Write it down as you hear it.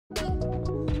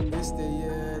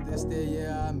This the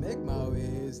year I make my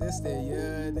ways. This the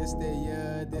year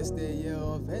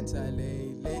of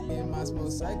ventilate. Lately my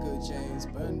smoke cycle chains.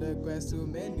 Burn the grass too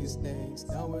many snakes.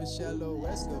 Down with shallow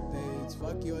escapades.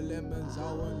 Fuck your lemons,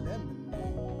 I want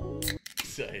lemonade.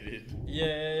 Excited.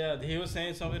 Yeah. He was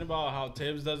saying something about how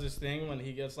Tibbs does this thing when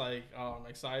he gets like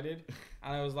excited,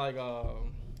 and I was like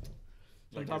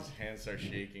Like his hands start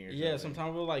shaking or something. Yeah,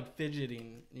 sometimes we're like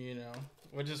fidgeting,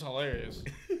 which is hilarious.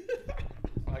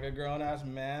 Like a grown-ass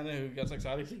man who gets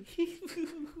excited.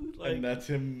 Like, and that's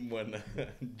him when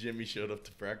Jimmy showed up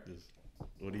to practice.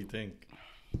 What do you think?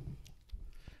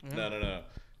 Yeah. No.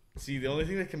 See, the only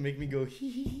thing that can make me go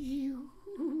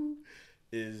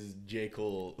is J.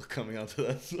 Cole coming out to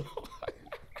that song.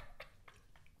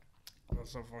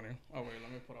 That's so funny. Oh, wait,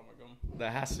 let me put out my gum.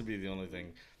 That has to be the only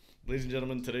thing. Ladies and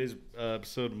gentlemen, today's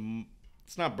episode,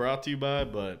 it's not brought to you by,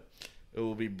 but it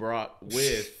will be brought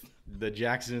with the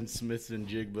Jackson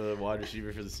Smith-Njigba wide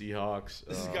receiver for the Seahawks.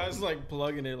 This guy's like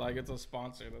plugging it like it's a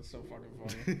sponsor. That's so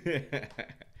fucking funny.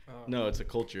 No, it's a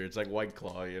culture. It's like White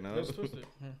Claw, you know? Let's twist it.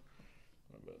 Here.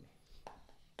 My bad.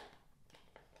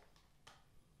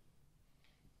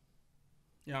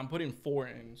 Yeah, I'm putting 4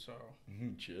 in, so.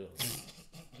 Chill.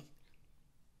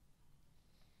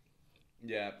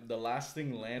 Yeah, the last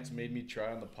thing Lance made me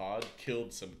try on the pod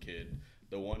killed some kid.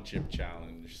 The 1-chip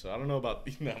challenge. So I don't know about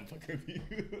no, I'm fucking with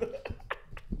you.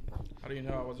 How do you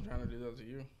know I wasn't trying to do that to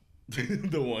you?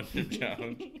 The 1-chip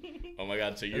challenge. Oh my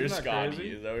god, so you're Scotty.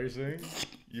 Crazy? Is that what you're saying?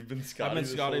 You've been Scotty. I've been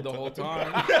Scotty the whole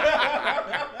time.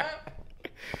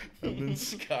 I've been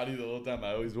Scotty the whole time.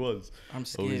 I always was. I'm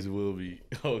scared. Always will be.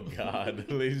 Oh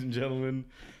god. Ladies and gentlemen,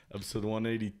 episode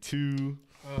 182.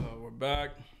 Oh, we're back.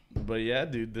 But yeah,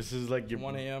 dude, this is like your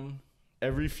 1 a.m.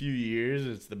 Every few years,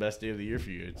 it's the best day of the year for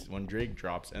you. It's when Drake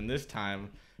drops. And this time,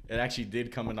 it actually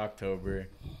did come in October.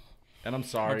 And I'm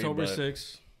sorry, October but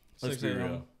 6th. Let's be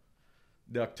real.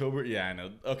 The October, yeah, I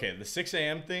know. Okay, the 6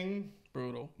 a.m. thing.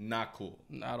 Brutal. Not cool.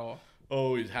 Not at all.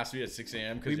 Oh, it has to be at 6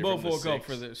 a.m. We both woke up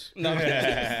for this. No,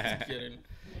 just kidding.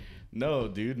 No,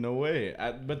 dude, no way.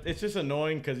 But it's just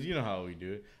annoying because you know how we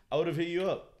do it. I would have hit you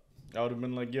up. I would have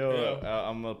been like, yo, yeah.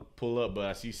 I'm going to pull up, but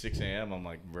I see 6 a.m. I'm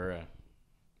like, bruh.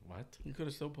 What? You could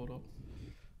have still pulled up.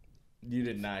 You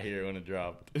did not hear it when it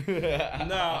dropped. No, I bet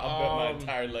my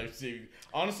entire life saved.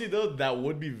 Honestly, though, that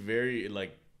would be very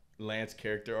like Lance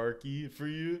character arcy for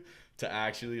you to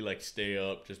actually like stay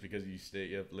up just because you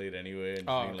stay up late anyway and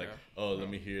being like, let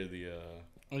me hear the.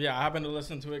 Yeah, I happened to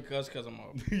listen to it because I'm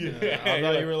up. Yeah, I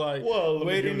thought you were like, well,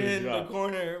 waiting in the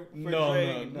corner. For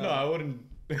Drake. No, I wouldn't.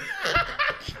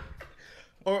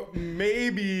 Or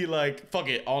maybe, like, fuck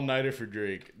it, all-nighter for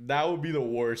Drake. That would be the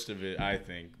worst of it, I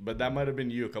think. But that might have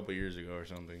been you a couple years ago or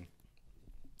something.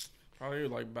 Probably,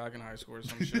 like, back in high school or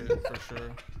some shit, for sure.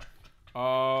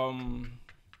 I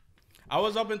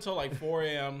was up until, like, 4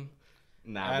 a.m.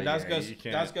 Nah, that's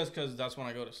because that's when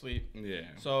I go to sleep. Yeah.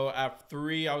 So, at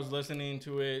 3, I was listening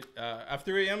to it. At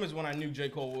 3 a.m. is when I knew J.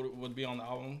 Cole would be on the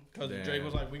album. Because Drake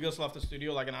was like, we just left the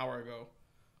studio, like, an hour ago.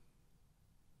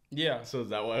 Yeah. So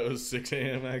is that why it was 6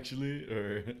 a.m. actually,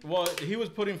 or? Well, he was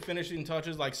putting finishing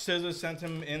touches. Like SZA sent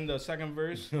him in the second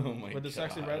verse with the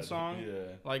Sexy Red song.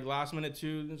 Yeah. Like last minute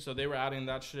too. So they were adding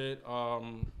that shit.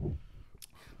 There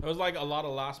was like a lot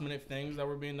of last minute things that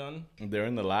were being done. They're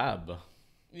in the lab.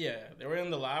 Yeah, they were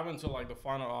in the lab until like the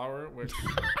final hour, which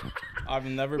I've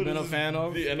never been a fan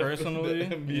of personally.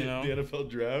 The NFL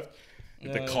draft.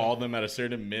 To call them at a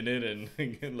certain minute and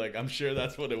like I'm sure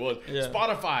that's what it was. Yeah.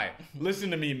 Spotify,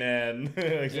 listen to me, man.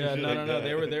 No.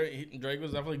 They were there. Drake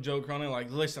was definitely Joe Cronin.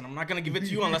 Like, listen, I'm not gonna give it to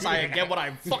you unless I get what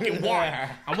I fucking want.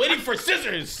 I'm waiting for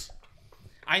scissors.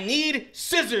 I need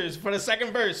scissors for the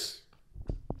second verse.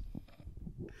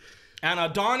 And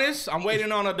Adonis, I'm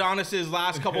waiting on Adonis's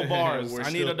last couple bars. I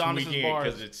need Adonis's bars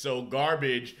because it's so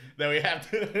garbage that we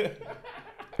have to.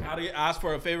 How do you ask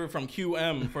for a favor from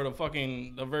QM for the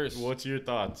verse? What's your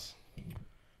thoughts?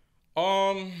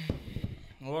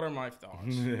 What are my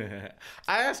thoughts?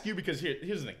 I ask you because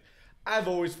here's the thing. I've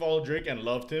always followed Drake and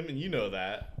loved him, and you know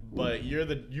that. But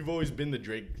you've always been the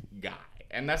Drake guy,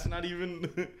 and that's not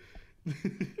even.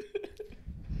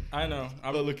 I know.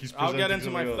 I'll get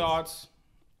into my thoughts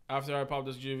after I pop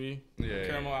this juvie. Yeah.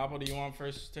 Caramel apple. Do you want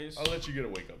first taste? I'll let you get a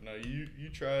wake up. No, you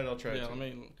try it. I'll try it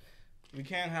too. We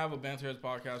can't have a BanterHeads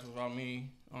podcast without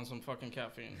me on some fucking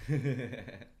caffeine.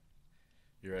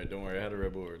 You're right. Don't worry. I had a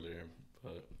Red Bull earlier,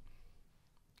 but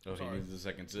he needs the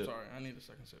second sip. Sorry, I need the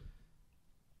second sip.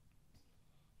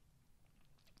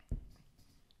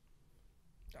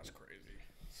 That's crazy.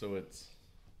 So it's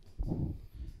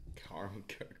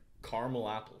caramel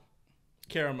apple.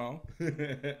 Caramel.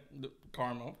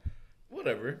 Caramel.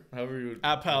 Whatever. However you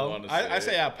Appel. want to say I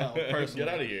say Appel, personally.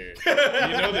 Get out of here.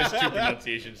 You know there's 2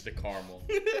 pronunciations to caramel.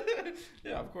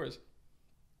 Yeah, of course.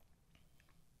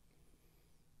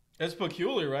 It's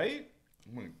peculiar, right?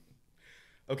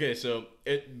 Okay, so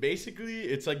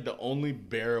it's like the only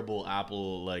bearable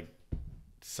apple like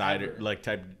cider like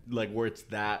type like where it's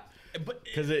that,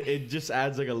 because it just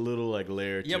adds like a little like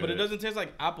layer to yeah, but it it doesn't taste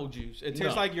like apple juice. It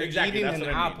tastes like you're exactly, eating that's an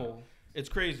what I mean. apple. It's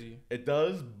crazy. It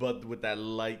does, but with that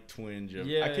light twinge of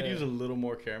I could use a little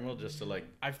more caramel just to like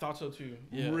I thought so too.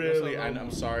 Yeah, really. And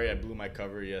I'm sorry I blew my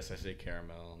cover. Yes, I say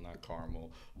caramel, not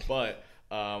caramel. But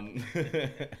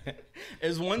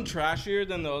is one trashier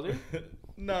than the other?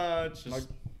 Nah, it's just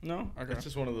no. Okay. It's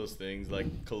just one of those things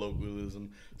like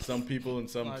colloquialism. Some people in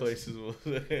some places will.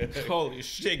 Holy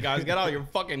shit, guys! Get out your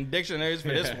fucking dictionaries for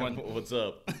this one. What's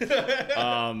up?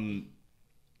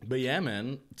 But yeah,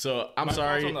 man. So I'm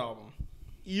sorry. On the album.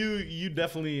 You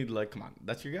definitely like. Come on,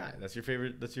 that's your guy. That's your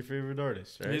favorite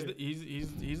artist, right?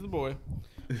 He's the boy.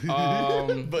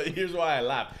 But here's why I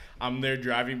laugh. I'm there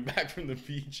driving back from the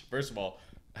beach. First of all,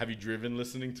 have you driven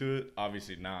listening to it?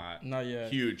 Obviously not. Not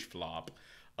yet. Huge flop.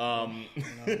 I'm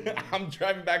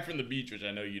driving back from the beach, which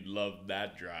I know you'd love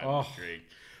that drive, Drake.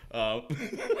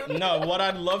 No, what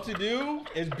I'd love to do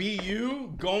is be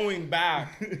you going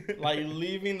back, like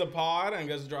leaving the pod and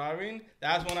just driving.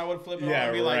 That's when I would flip it on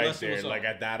and be like, let's do like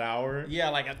at that hour. Yeah,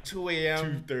 like at 2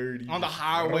 a.m. 2:30 on the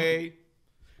highway.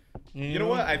 You know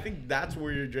what? I think that's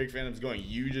where your Drake fandom's going.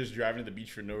 You just driving to the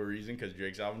beach for no reason because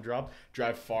Drake's album dropped.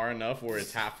 Drive far enough where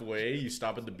it's halfway. You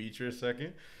stop at the beach for a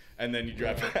second. And then you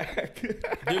drive back.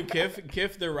 Dude,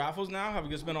 Kif, their raffles now have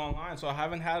just been online, so I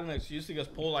haven't had an excuse to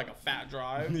just pull like a fat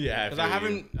drive. Yeah, because I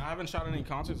haven't shot any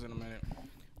concerts in a minute.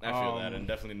 I feel that, and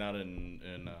definitely not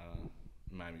in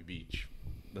Miami Beach.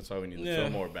 That's why we need to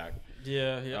film more back.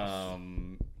 Yeah.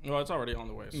 Well, it's already on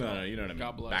the way. So no, you know what I mean.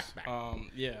 God bless. Back.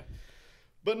 Yeah.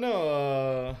 But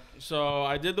no. So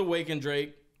I did the Wake and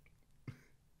Drake.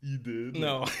 You did?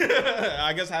 No,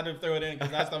 I guess I had to throw it in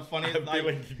because that's the funniest. Like,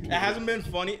 it hasn't been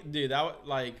funny, dude. That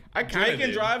like Drake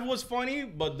and Drive was funny,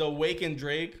 but the Wake and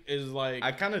Drake is like.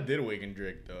 I kind of did Wake and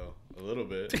Drake though, a little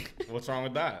bit. What's wrong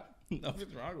with that?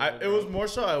 Nothing's wrong with it. It was more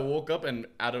so I woke up and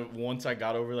once I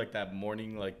got over like that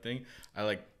morning like thing,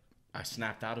 I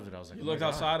snapped out of it. I was like, you looked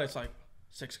outside, it's like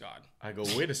 6 God. I go,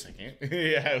 wait a second.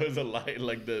 Yeah, it was a light.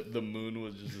 Like the moon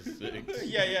was just a 6.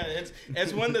 yeah.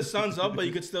 It's when the sun's up, but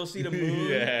you could still see the moon.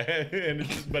 Yeah,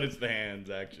 but it's the hands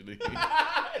actually.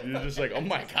 You're just like, oh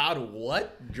my God,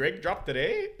 what? Drake dropped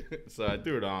today? So I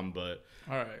threw it on, but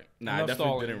all right. Nah, I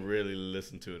definitely didn't really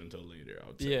listen to it until later. I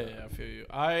would say. Yeah, I feel you.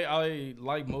 I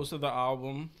like most of the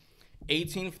album.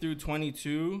 18 through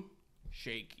 22,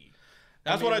 shaky.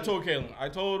 That's what I told Kaylin. I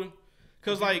told.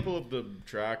 Cause like pull up the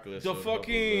track list. The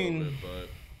fucking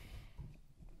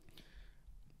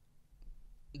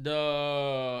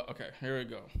okay, here we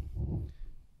go.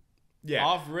 Yeah.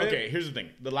 Off rip. Okay, here's the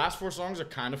thing. The last 4 songs are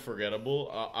kind of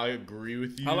forgettable. I agree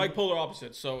with you. I like polar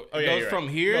opposites. So it goes from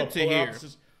here to here.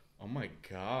 Opposites. Oh my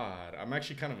God, I'm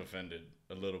actually kind of offended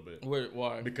a little bit. Wait,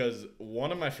 why? Because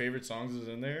one of my favorite songs is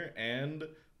in there, and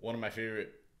one of my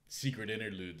favorite secret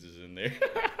interludes is in there.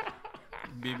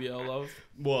 BBL Love?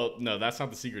 Well, no, that's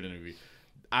not the secret interview.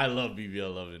 I love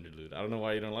BBL Love interlude. I don't know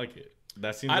why you don't like it.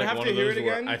 That seems I'd like have one to of hear those it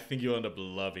again. I think you'll end up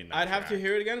loving that. I'd have to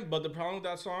hear it again, but the problem with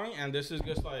that song, and this is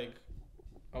just like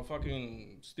a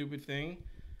fucking stupid thing,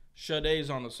 Sade's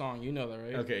on the song. You know that,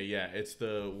 right? Okay, yeah. It's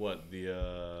the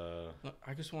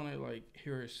I just want to like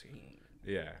hear her sing.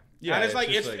 Yeah. Yeah, and it's like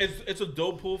it's a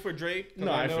dope pull for Drake.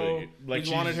 No, I feel you. Like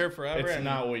he's wanted her forever. It's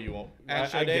not what you want.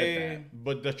 I get that.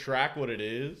 But the track, what it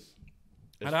is.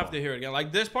 I'd have to hear it again.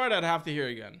 Like this part, I'd have to hear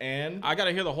again. And I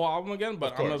gotta hear the whole album again,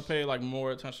 but I'm gonna pay like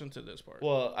more attention to this part.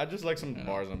 Well, I just like some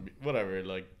bars on whatever.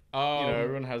 Like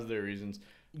everyone has their reasons.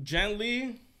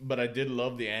 Gently, but I did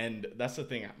love the end. That's the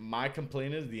thing. My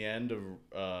complaint is the end of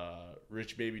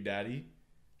Rich Baby Daddy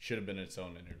should have been its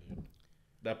own interlude.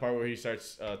 That part where he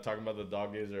starts talking about the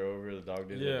dog days are over, the dog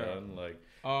days are done. Like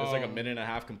it's like a minute and a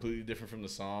half, completely different from the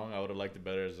song. I would have liked it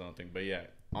better as its own thing. But yeah.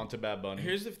 On to Bad Bunny.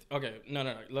 Here's the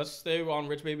no. Let's stay on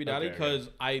Rich Baby Daddy because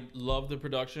I love the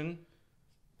production.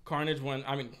 Carnage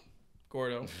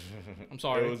Gordo. I'm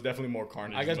sorry. It was definitely more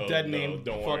Carnage. I guess dead name.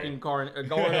 Don't fucking Gordo.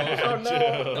 Oh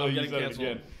no! I'm getting canceled.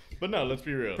 Again. But no, let's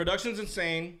be real. Production's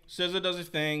insane. SZA does his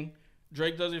thing.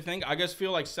 Drake does his thing. I just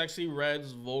feel like Sexy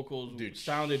Red's vocals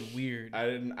sounded weird. I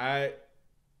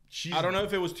don't know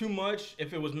if it was too much,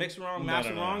 if it was mixed wrong,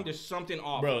 mastered wrong. There's something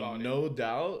off. Bro, no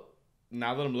doubt.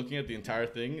 Now that I'm looking at the entire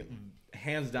thing,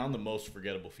 hands down the most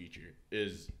forgettable feature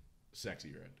is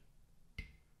Sexy Red.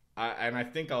 I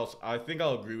think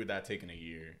I'll agree with that taking a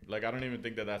year. Like, I don't even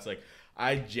think that's like,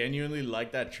 I genuinely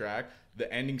like that track.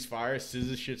 The ending's fire,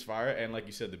 SZA's shit's fire, and like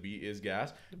you said, the beat is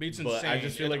gas. The beat's but insane. I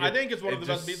just feel like I think it's one of the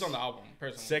best beats on the album,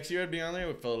 personally. Sexier I'd be on there,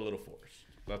 it felt a little forced.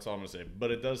 That's all I'm gonna say.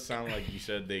 But it does sound like you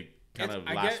said they kind of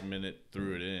last minute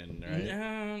threw it in, right?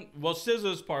 Yeah. Well,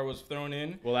 SZA's part was thrown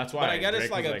in. Well, that's why. But I guess it's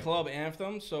like a club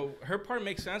anthem, so her part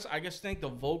makes sense. I just think the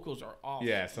vocals are off.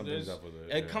 Yeah, something's up with it.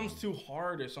 It comes too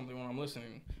hard or something when I'm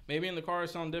listening. Maybe in the car it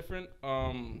sounds different.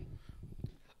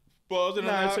 Well, other than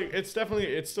that,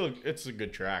 it's a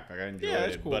good track. Like, I enjoyed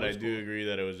it, cool, but I do agree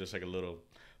that it was just like a little.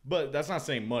 But that's not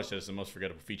saying much that it's the most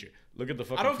forgettable feature. Look at the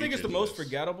fucking. I don't think it's the most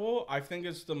forgettable. I think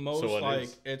it's the most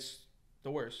it's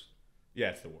the worst.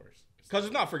 Yeah, it's the worst. Because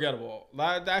it's not forgettable.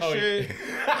 That shit.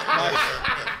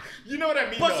 Yeah. You know what I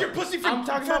mean? Bust your pussy for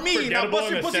me. Now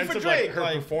bust your pussy for Drake.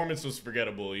 Like, her performance was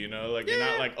forgettable, you know? Like, you're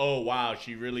not like, oh, wow,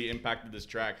 she really impacted this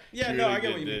track. Yeah, she no, really I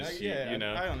get what you this, mean. Yeah, you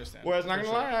know? I understand. Whereas, not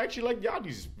gonna lie, I actually like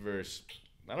Yachty's verse.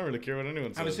 I don't really care what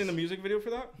anyone says. Have you seen the music video for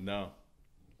that? No.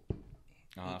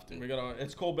 I'll have to.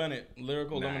 It's Cole Bennett,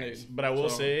 Lyrical Lemonade. But I will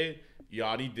say,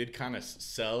 Yachty did kind of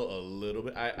sell a little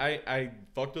bit. I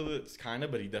fucked with it kind of,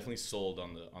 but he definitely sold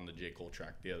on the J. Cole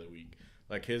track the other week.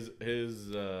 Like his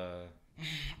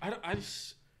I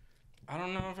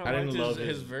don't know if I liked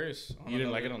his verse. You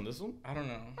didn't like it on this one? I don't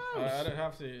know. I'd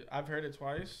have to. I've heard it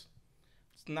twice.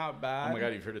 It's not bad. Oh my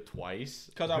god, you've heard it twice?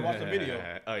 Because I watched the video.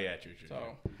 Oh yeah, true.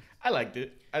 So I liked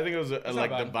it. I think it was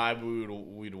like the vibe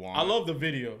we'd want. I love the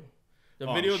video.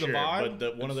 The video, the vibe.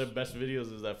 But one of their best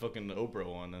videos is that fucking Oprah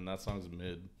one, and that song's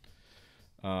mid.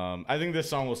 I think this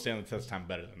song will stand the test of time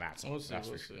better than that song. We'll see.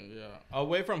 Yeah.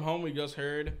 Away From Home, we just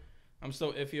heard. I'm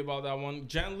still iffy about that one.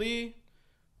 Gently,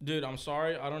 dude, I'm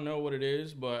sorry. I don't know what it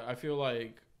is, but I feel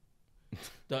like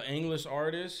the English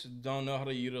artists don't know how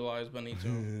to utilize Benito.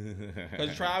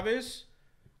 Because Travis,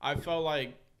 I felt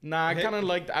like... Nah, I kind of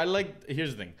liked...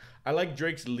 Here's the thing. I like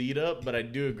Drake's lead up, but I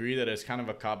do agree that it's kind of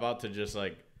a cop-out to just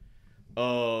like...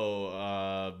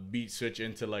 beat switch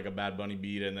into like a Bad Bunny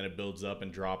beat and then it builds up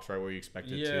and drops right where you expect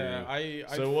it to.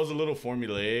 So it was a little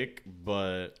formulaic,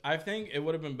 but... I think it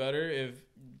would have been better if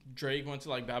Drake went to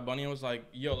like Bad Bunny and was like,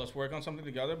 yo, let's work on something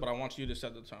together, but I want you to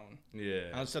set the tone. Yeah.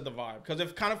 And set the vibe. Because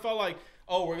it kind of felt like,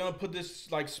 oh, we're going to put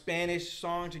this like Spanish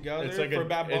song together for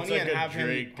Bad Bunny and have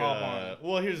Drake, him hop on.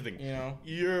 Well, here's the thing. You know?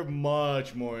 You're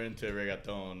much more into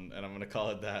reggaeton, and I'm going to call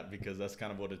it that because that's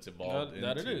kind of what it's evolved into.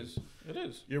 That it is. It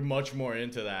is. You're much more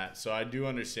into that, so I do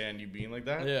understand you being like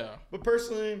that. Yeah. But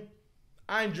personally...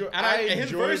 I enjoy.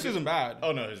 His verse isn't bad.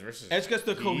 Oh no, his verse is. It's just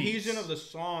the cohesion of the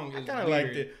song is. I kind of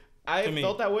liked it. I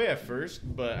felt that way at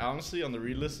first, but honestly, on the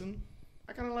re-listen,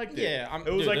 I kind of liked it. Yeah,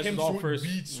 it was like him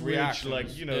beat switch, like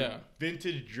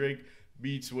vintage Drake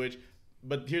beat switch.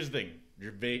 But here's the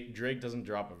thing: Drake doesn't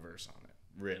drop a verse on it.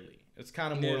 Really, it's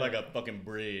kind of more like a fucking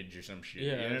bridge or some shit.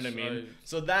 Yeah, you know what I mean?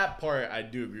 So that part, I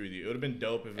do agree with you. It would have been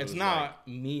dope if it's not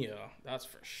Mia. That's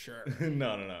for sure.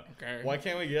 No. Okay. Why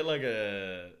can't we get like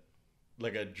a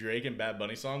Drake and Bad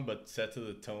Bunny song, but set to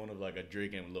the tone of like a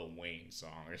Drake and Lil Wayne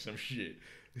song or some shit?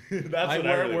 That's like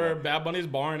where Bad Bunny's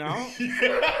barring out.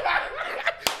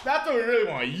 That's what we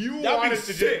really want. You want it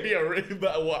to just be a Rick,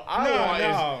 but what I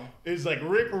want is like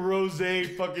Rick Rose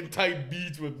fucking type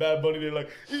beats with Bad Bunny. They're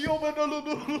like, yo,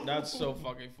 man, that's so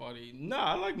fucking funny.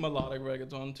 Nah, I like melodic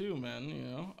reggaeton too, man. You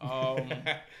know.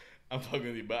 I'm fucking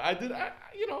with you, but I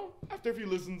after a few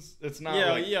listens, it's not.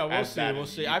 We'll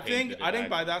see. I think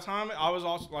by that time I was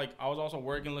also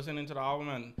working, listening to the album,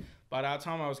 and by that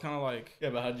time I was kind of like. Yeah,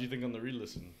 but how did you think on the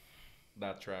re-listen,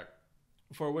 that track?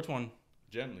 For which one?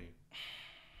 Gently.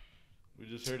 We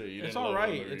just heard it. It's all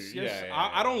right. It's just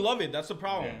I don't love it. That's the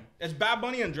problem. Yeah. It's Bad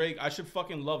Bunny and Drake. I should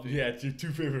fucking love it. Yeah, it's your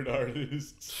two favorite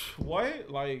artists. What?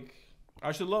 Like,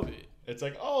 I should love it. It's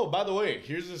like, oh, by the way,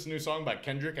 here's this new song by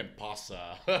Kendrick and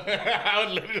Pasa. I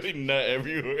would literally nut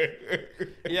everywhere.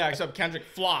 Yeah, except Kendrick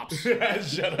flops.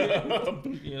 Shut up.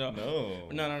 You know?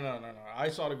 No. I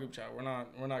saw the group chat. We're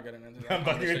not getting into that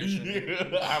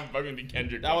conversation. I'm fucking the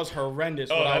Kendrick. That was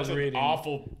horrendous. What I was reading.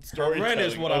 Awful storytelling.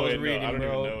 Horrendous what I was reading,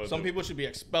 bro. Some people should be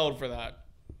expelled for that.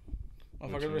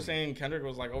 Motherfuckers were saying Kendrick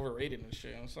was like overrated and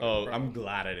shit. I'm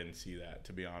glad I didn't see that,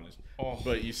 to be honest.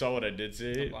 But you saw what I did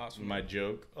say? My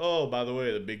joke. Oh, by the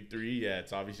way, the big three,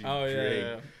 it's obviously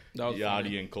Drake,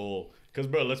 Yachty, and Cole. Because,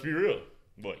 bro, let's be real.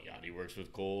 What, Yachty works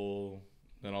with Cole,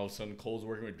 then all of a sudden Cole's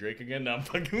working with Drake again? Now I'm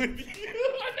fucking with you.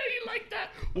 I know you like that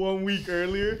 1 week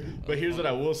earlier. But here's what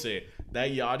I will say. That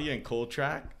Yachty and Cole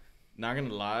track, not going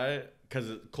to lie,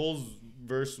 because Cole's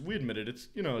verse, we admit it, it's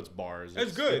bars.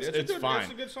 It's good. It's fine.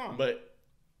 It's a good song. But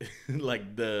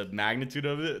like the magnitude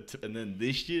of it, and then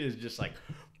this shit is just like,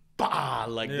 bah,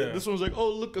 like this one's like, oh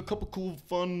look, a couple cool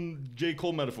fun J.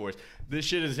 Cole metaphors. This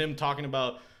shit is him talking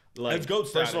about like, it's GOAT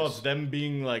status. First of all, it's them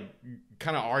being like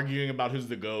kind of arguing about who's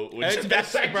the GOAT. Which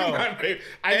that's bro.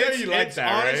 I know you like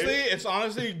that, honestly, right? It's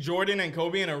honestly Jordan and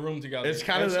Kobe in a room together. It's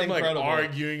kind of them incredible. Like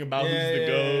arguing about who's the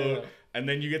GOAT. And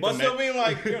then you get but still being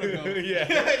like, you're the GOAT.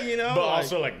 Yeah. You know? But like,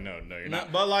 also like, no, you're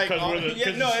not. But like,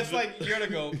 it's like, you're the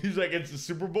GOAT. He's like, it's the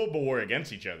Super Bowl, but we're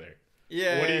against each other.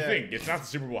 Yeah. What do you think? It's not the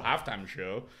Super Bowl halftime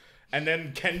show. And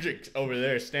then Kendrick's over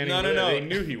there standing there. No. They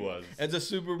knew he was. It's a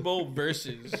Super Bowl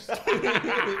versus. It's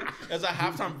a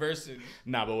halftime versus.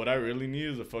 Nah, but what I really need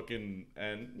is a fucking,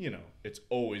 and you know, it's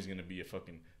always going to be a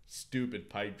fucking stupid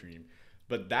pipe dream.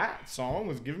 But that song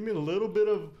was giving me a little bit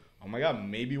of, oh my God,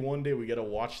 maybe one day we get to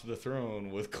watch The Throne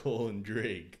with Cole and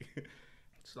Drake.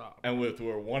 Stop. And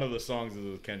where one of the songs is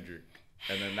with Kendrick.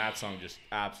 And then that song just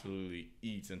absolutely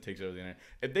eats and takes over the internet.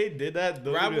 If they did that,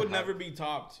 rap would never be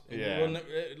topped. Yeah.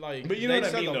 But you know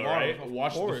what I mean, though, right?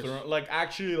 Watch The Throne. Like,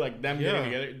 actually, like, them getting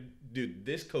together. Dude,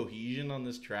 this cohesion on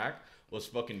this track was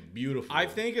fucking beautiful. I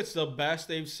think it's the best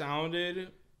they've sounded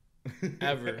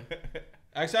ever.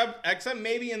 Except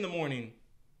maybe In the Morning.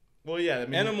 Well, yeah. I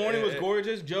mean, In the Morning was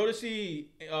gorgeous. Jodeci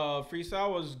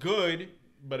freestyle was good.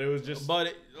 But it was just...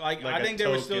 But, I think they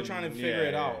were still trying to figure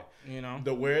it out. You know,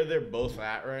 where they're both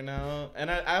at right now. And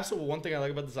I also, one thing I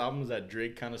like about this album is that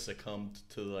Drake kind of succumbed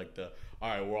to like the, all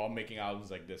right, we're all making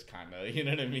albums like this kind of, you know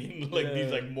what I mean? Like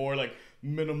these like more like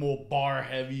minimal bar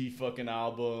heavy fucking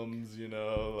albums, you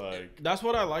know, like. That's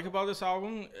what I like about this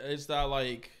album is that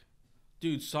like,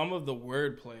 dude, some of the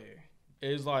wordplay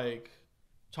is like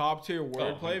top tier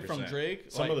wordplay from Drake.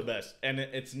 Some of the best. And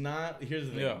it's not, here's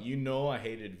the thing, you know, I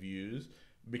hated Views.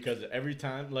 Because every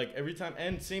time,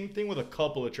 and same thing with a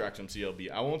couple of tracks on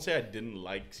CLB. I won't say I didn't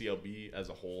like CLB as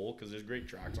a whole, because there's great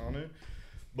tracks on it.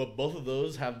 But both of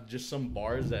those have just some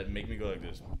bars that make me go like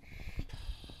this.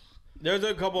 There's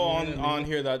a couple on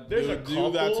here that do that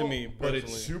to me, personally. But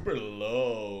it's super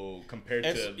low compared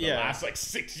to the last like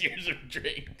 6 years of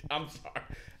Drake. I'm sorry.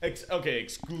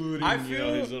 Excluding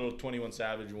his little 21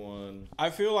 Savage one. I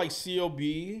feel like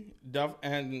CLB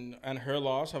and Her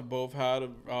Loss have both had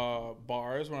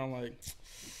bars where I'm like,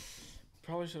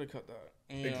 probably should have cut that.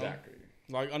 Exactly.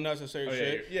 Like unnecessary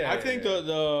shit. Yeah. I think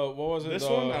the what was it? This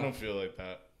one I don't feel like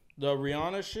that. The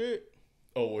Rihanna shit.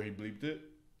 Oh, where he bleeped it.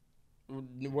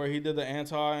 Where he did the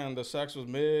anti and the sex was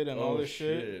mid and all this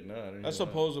shit. No, I didn't That's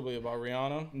supposedly about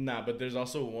Rihanna. Nah, but there's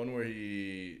also one where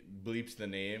he bleeps the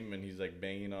name and he's like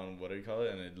banging on what do you call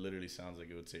it, and it literally sounds like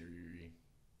it would say Riri.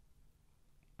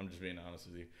 I'm just being honest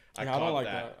with you. I don't like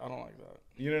that. I don't like that.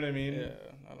 You know what I mean?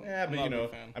 Yeah, but you know,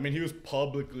 I mean, he was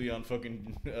publicly on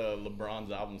fucking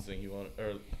LeBron's album saying he wanted,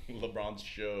 or LeBron's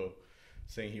show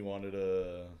saying he wanted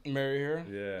to marry her.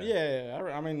 Yeah.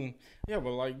 I mean, but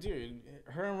like, dude,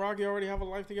 her and Rocky already have a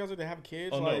life together. They have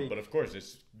kids. Oh no, but of course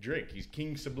it's Drake. He's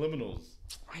king subliminals.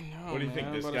 I know. What do you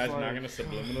think? This guy's not gonna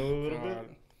subliminal a little bit?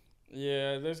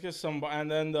 Yeah, there's just some, and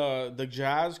then the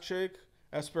jazz chick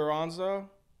Esperanza,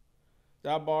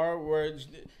 that bar where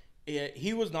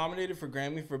he was nominated for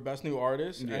Grammy for Best New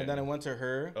Artist, and then it went to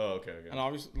her. Oh, okay. And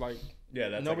obviously, like,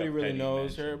 that's nobody like really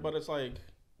knows her, but it's like,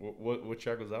 what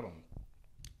track was that on?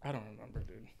 I don't remember,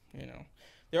 dude. You know,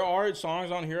 there are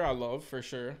songs on here I love for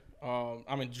sure.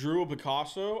 I mean, Drew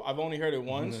Picasso. I've only heard it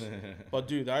once, but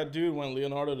dude, that dude went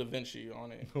Leonardo da Vinci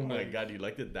on it. Oh my God, you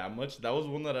liked it that much? That was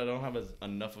one that I don't have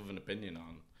enough of an opinion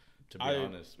on, to be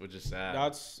honest, which is sad.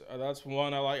 That's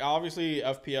one I like. Obviously,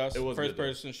 FPS, first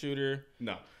person shooter.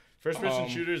 No, first person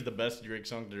shooter is the best Drake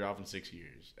song to drop in 6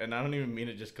 years, and I don't even mean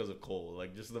it just because of Cole.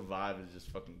 Like, just the vibe is just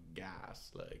fucking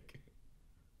gas. Like.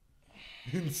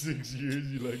 In 6 years,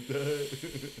 you like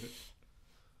that?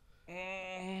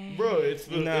 Bro, it's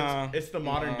the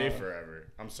modern day Forever.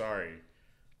 I'm sorry.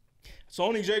 It's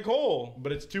only J. Cole.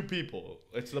 But it's two people.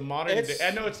 It's the modern day.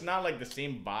 I know it's not like the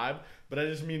same vibe, but I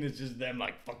just mean it's just them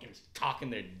like fucking talking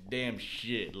their damn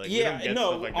shit. Like,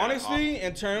 like honestly,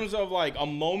 in terms of like a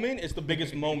moment, it's the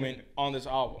biggest moment on this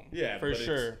album. Yeah, for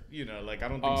sure. You know, like I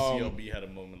don't think CLB had a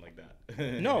moment like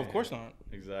that. No, of course not.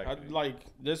 Exactly.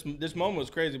 This moment was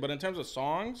crazy, but in terms of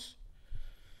songs,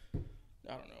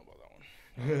 I don't know about that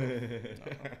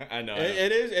one. I know.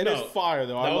 It is fire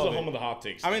though. That was the home of the hot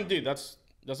takes. I mean, dude, that's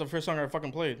the first song I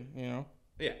fucking played. You know.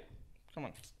 Yeah. Come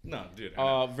on. No, dude.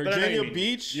 Virginia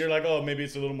Beach. You're like, oh, maybe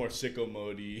it's a little more sicko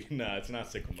mode-y. Nah, it's not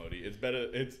sicko mode-y. It's better.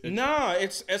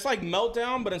 It's like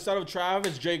Meltdown, but instead of Trav,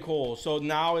 it's J. Cole. So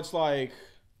now it's like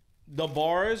the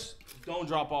bars don't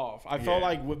drop off. I felt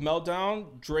like with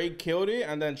Meltdown, Drake killed it,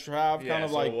 and then Trav kind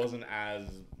of like it wasn't as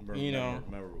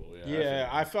memorable. Yeah,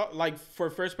 I felt like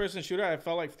for first person shooter, I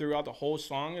felt like throughout the whole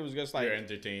song, it was just like you're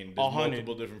entertained. There's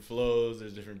multiple different flows.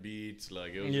 There's different beats.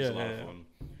 Like it was just a lot of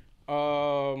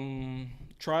fun.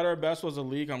 Tried Our Best was a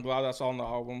leak. I'm glad that's on the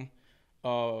album.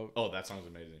 That song's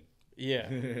amazing. Yeah,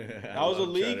 that was a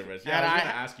leak. Yeah, I was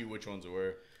gonna ask you which ones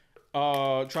were.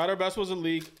 Tried Our Best was a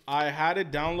leak. I had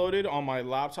it downloaded on my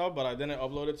laptop, but I didn't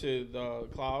upload it to the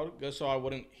cloud just so I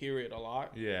wouldn't hear it a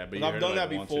lot. Yeah, but I've done that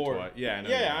before. Yeah, I know.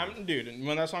 Yeah, dude.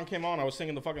 When that song came on, I was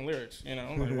singing the fucking lyrics. You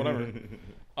know, like whatever.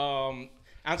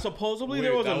 And supposedly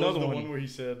there was another one where he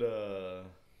said,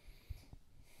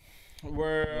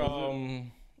 where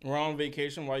we're on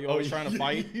vacation while you're always trying to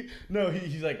fight. No,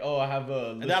 he's like, I have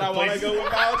a list that I want to go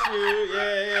without you.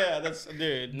 Yeah, that's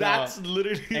dude. That's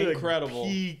literally incredible.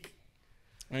 Like peak.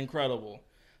 Incredible.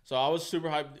 So I was super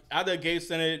hyped. At the Gates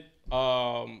didn't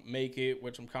make it,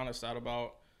 which I'm kind of sad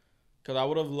about, because I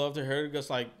would have loved to hear just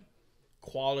like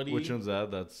quality. Which one's that?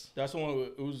 That's the one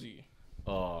with Uzi.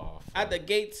 Oh. Fuck. At the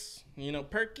Gates,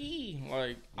 perky.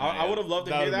 Like I would have loved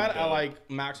to hear that at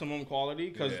like maximum quality,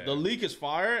 because the leak is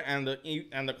fire and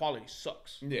the quality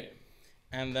sucks. Yeah.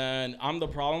 And then I'm the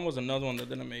Problem was another one that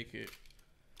didn't make it.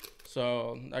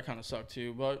 So that kind of sucked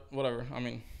too, but whatever. I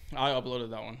mean, I uploaded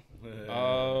that one.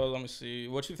 Let me see.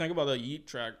 What you think about the Yeet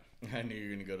track? I knew you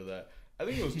were gonna go to that. I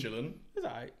think it was chilling. It's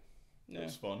alright. Yeah. It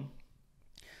was fun.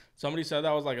 Somebody said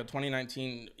that was like a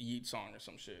 2019 Yeet song or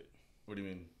some shit. What do you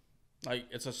mean? Like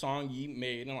it's a song Yeet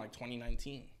made in like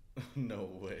 2019. No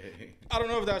way. I don't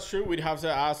know if that's true. We'd have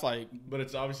to ask like. But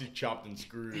it's obviously chopped and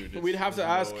screwed. We'd have to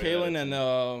ask Kalen and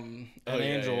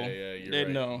Angel. Yeah, you're They'd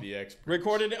right. know. The experts.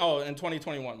 Recorded in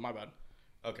 2021. My bad.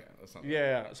 Okay, that's not.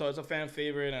 Yeah. So it's a fan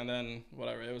favorite, and then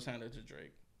whatever. It was handed to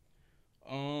Drake.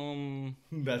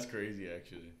 That's crazy,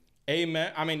 actually.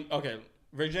 Amen. I mean, okay.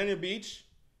 Virginia Beach,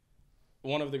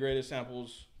 one of the greatest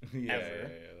samples ever. Yeah,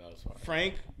 that was fun.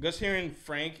 Frank, just hearing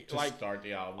Frank to like start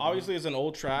the album. Obviously, it's an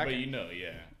old track. But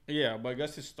yeah. Yeah, but I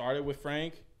guess it started with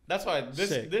Frank. That's why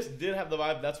this did have the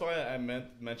vibe. That's why I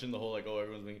mentioned the whole like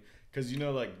everyone's being, because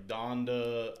like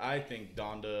Donda. I think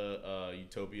Donda,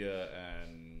 Utopia,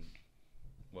 and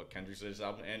what Kendrick's latest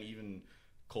album, and even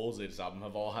Cole's latest album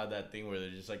have all had that thing where they're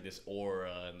just like this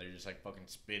aura and they're just like fucking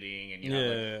spitting, and you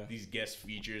have like these guest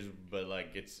features, but like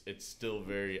it's still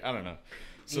very, I don't know.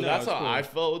 So that's how cool. I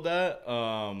felt with that.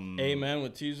 Amen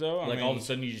with Tizo. Like all of a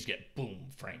sudden you just get boom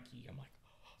Frankie. I'm like,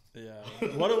 yeah.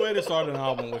 What a way to start an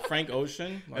album with Frank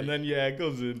Ocean. Like, and then it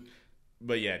goes in.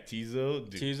 But yeah, Tizo.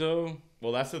 Dude. Tizo.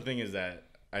 Well, that's the thing is that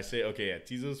I say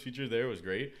Tizo's feature there was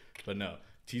great, but no.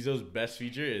 Tizo's best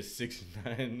feature is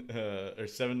 6ix9ine or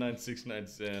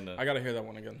 79696. I gotta hear that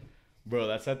one again, bro.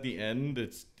 That's at the end.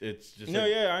 It's just no,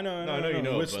 like, I know. No, I know you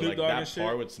know. With but Snoop like Dogg that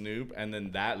part with Snoop, and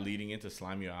then that leading into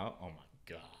Slime You Out. Oh my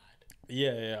god.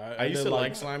 Yeah. I used to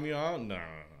like Slime You Out. No.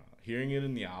 Hearing it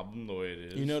in the album the way it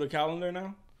is. You know the calendar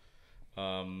now.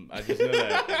 I just know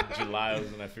that July was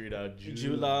when I figured out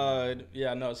July.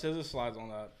 Yeah, no. SZA slides on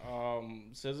that.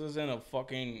 SZA's in a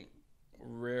fucking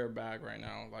rare bag right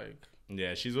now. Like.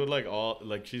 Yeah, she's with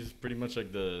she's pretty much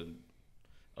like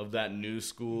of that new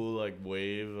school like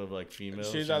wave of like females.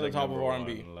 She's at the top of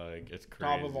R&B. Like it's crazy.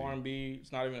 Top of R&B.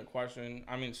 It's not even a question.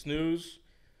 I mean, Snooze.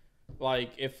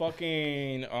 Like if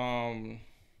fucking Out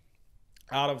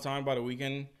of Time by The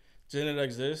Weeknd didn't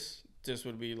exist, this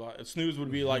would be like Snooze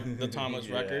would be like the timeless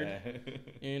record.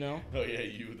 You know? Oh yeah,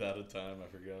 You Without a Time. I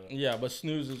forgot. Yeah, but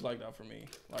Snooze is like that for me.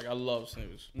 Like I love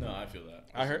Snooze. No, I feel that.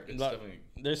 I heard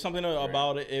there's something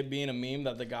about it being a meme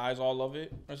that the guys all love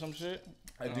it or some shit.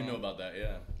 I do know about that.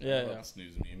 Yeah. Yeah. The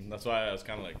Snooze meme. That's why I was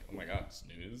kind of like, oh my god,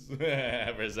 Snooze for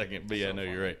a second. But yeah, so no,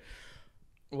 you're right.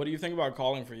 What do you think about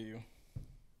Calling for You?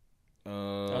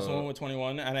 That's the one with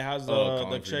 21, and it has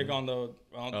the chick on the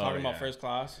talking about First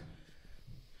Class.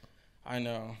 I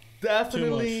know.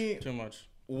 Definitely too much.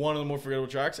 One of the more forgettable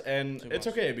tracks, and it's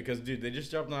okay because dude, they just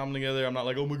dropped an album together. I'm not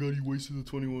like, oh my god, you wasted the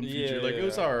 21 feature. It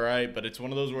was alright, but it's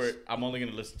one of those where I'm only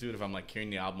gonna listen to it if I'm like hearing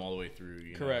the album all the way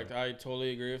through. Correct. I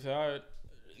totally agree with that.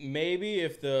 Maybe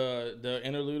if the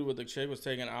interlude with the chick was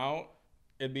taken out,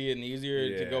 it'd be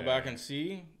easier to go back and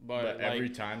see. But like, every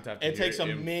time to have to it takes a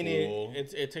minute.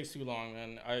 It takes too long,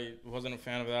 and I wasn't a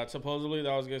fan of that. Supposedly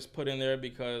that was just put in there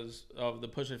because of the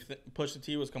Pusha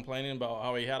T was complaining about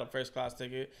how he had a first class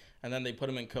ticket, and then they put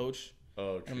him in coach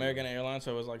in American Airlines,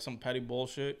 so it was like some petty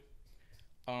bullshit.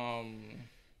 Yeah,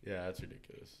 that's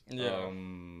ridiculous. Yeah.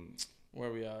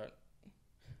 Where we at?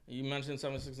 You mentioned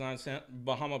 769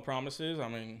 Bahama Promises. I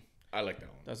mean, I like that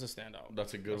one. That's a standout.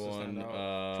 That's a good one.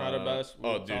 Try the Best. We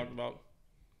talked about.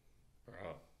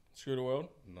 Bro, Screw the World?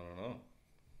 No.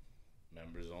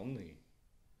 Members Only.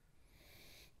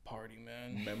 Party,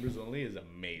 man. Members Only is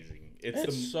amazing.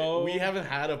 We haven't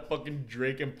had a fucking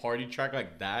Drake and Party track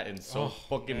like that in so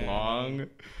fucking long.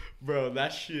 Bro,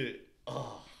 that shit.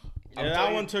 Oh. Yeah,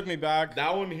 that one took me back.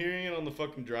 That one, hearing it on the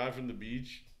fucking drive from the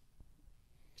beach.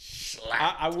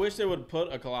 I wish they would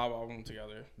put a collab album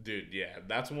together. Dude, yeah.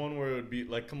 That's one where it would be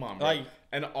like, come on, bro. Like,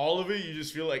 and all of it, you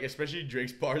just feel like, especially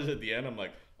Drake's bars at the end, I'm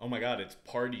like, oh my God, it's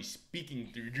Party speaking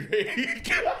through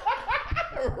Drake.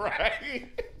 Right?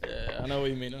 Yeah, I know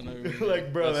what you mean.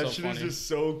 Like, bro, that shit is just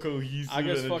so cohesive. And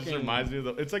it just reminds me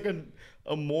of it's like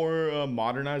a more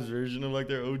modernized version of like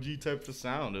their OG type of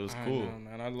sound. It was cool. I know,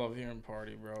 man. I love hearing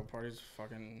Party, bro. Party's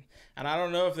fucking... And I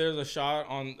don't know if there's a shot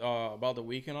on about The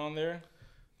Weeknd on there.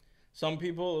 Some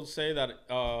people say that,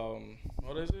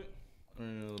 what is it? I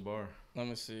don't know the bar. Let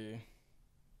me see.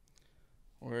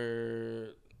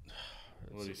 Where...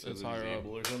 What, he said, Zabel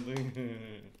or something?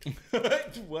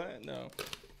 What? No.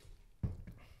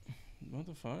 What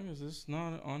the fuck? Is this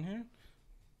not on here?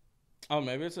 Oh,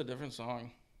 maybe it's a different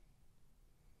song.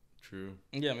 True.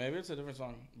 Yeah, maybe it's a different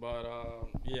song. But,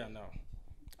 yeah, no.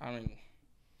 I mean,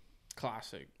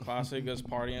 classic. Classic is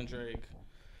Party and Drake.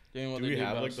 Do we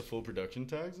have like the full production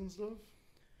tags and stuff?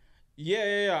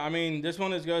 Yeah. I mean, this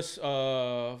one is just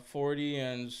 40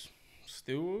 and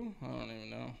Stu. I don't even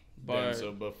know.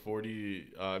 But but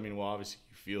 40. I mean, well, obviously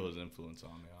you feel his influence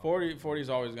on the album. 40 is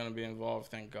always gonna be involved.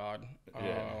 Thank God.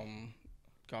 Yeah.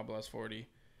 God bless 40.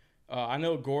 I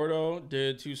know Gordo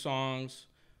did 2 songs.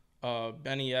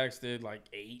 Benny X did like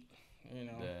 8. You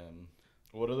know. Damn.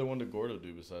 What other one did Gordo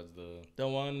do besides the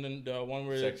one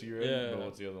where Sexy Red? Yeah. No,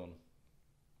 what's the other one?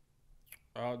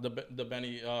 The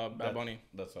Benny Bad Bunny.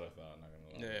 That's what I thought. I'm not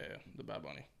gonna lie. Yeah, the Bad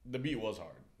Bunny. The beat was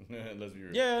hard. Let's be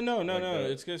real. Yeah, no.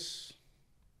 It's just.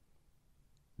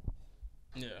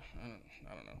 Yeah, I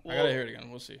don't know. Well, I gotta hear it again.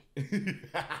 We'll see.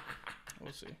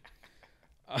 We'll see.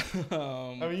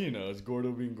 I mean, you know, it's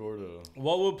Gordo being Gordo.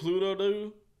 What would Pluto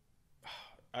do?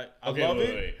 I love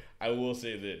it. Wait. I will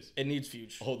say this. It needs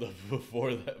Future. Hold up.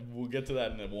 Before that, we'll get to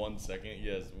that in 1 second.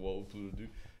 Yes, what would Pluto do?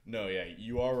 No, yeah,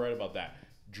 you are right about that.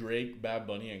 Drake, Bad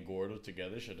Bunny, and Gordo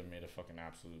together should have made a fucking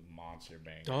absolute monster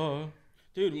banger.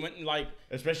 Dude, when, like...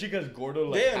 Especially because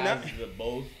Gordo has the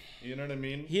both. You know what I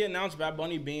mean? He announced Bad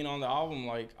Bunny being on the album,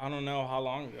 like, I don't know how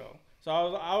long ago. So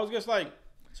I was just like,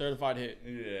 certified hit.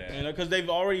 Yeah. You know, because they've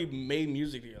already made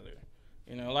music together.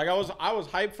 You know, like I was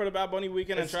hyped for the Bad Bunny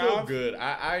weekend and Trav. It's still good.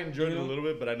 I enjoyed it a little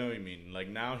bit, but I know what you mean. Like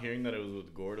now hearing that it was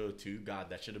with Gordo too, God,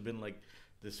 that should have been like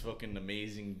this fucking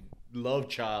amazing love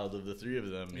child of the 3 of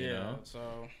them, you know?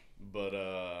 So but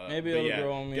maybe it'll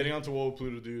grow on me. Getting on to What Would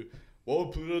Pluto Do? What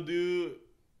Would Pluto Do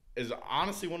is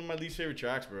honestly one of my least favorite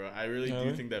tracks, bro. I really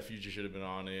do think that Future should have been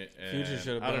on it. And Future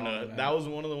should have been on it. I don't know. That was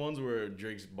one of the ones where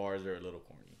Drake's bars are a little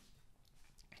corny.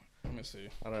 Let me see.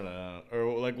 I don't know.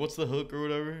 Or like what's the hook or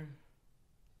whatever?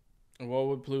 What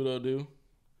would Pluto do?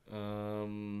 I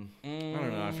don't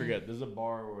know. I forget. There's a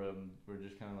bar where we're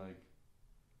just kind of like.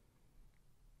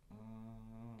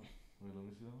 Wait, let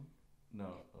me see that one.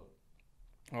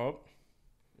 No. Oh.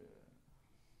 Yeah.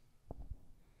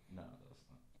 No, that's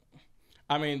not.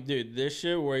 I mean, dude, this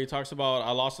shit where he talks about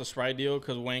I lost a Sprite deal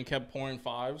because Wayne kept pouring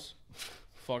 5s.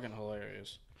 Fucking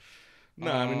hilarious.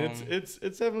 No, I mean it's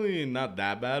definitely not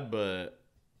that bad, but.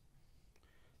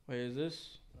 Wait, is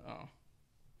this? Oh.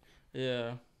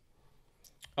 Yeah.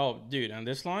 Oh, dude, and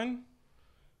this line?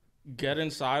 Get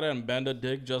inside and bend a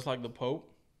dick just like the Pope.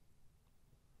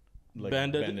 Like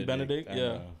Benedict?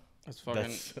 Yeah. That's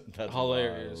fucking that's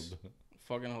hilarious. Wild.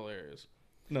 Fucking hilarious.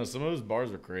 No, some of his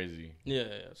bars are crazy. Yeah.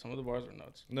 Some of the bars are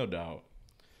nuts. No doubt.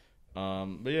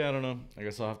 But yeah, I don't know. I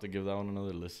guess I'll have to give that one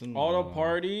another listen. All the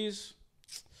parties.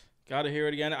 Gotta hear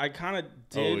it again. I kind of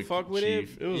did fuck with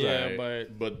Chief. It. It was right.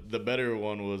 But the better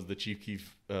one was the Chief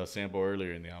Keef sample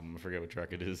earlier in the album. I forget what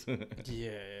track it is.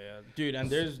 Yeah. Dude, and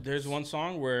there's one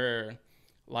song where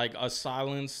like a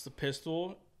silenced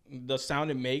pistol, the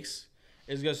sound it makes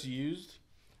is just used.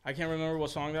 I can't remember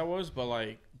what song that was, but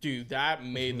like, dude, that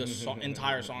made the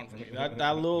entire song for me.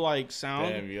 That little like sound.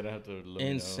 Damn, you're gonna have to let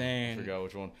insane. Me know. I forgot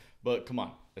which one. But come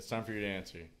on, it's time for you to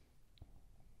answer.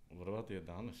 What about the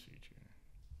Adonis feature?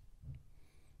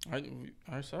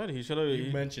 I said he should have.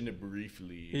 You mentioned it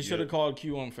briefly. He should have called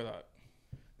Q1 for that.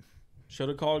 Should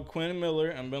have called Quinn Miller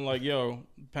and been like, "Yo,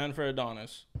 pen for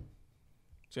Adonis."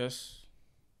 Just.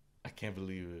 I can't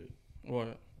believe it.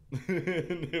 What?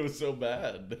 It was so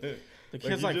bad. The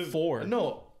kid's like 4.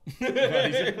 No. He's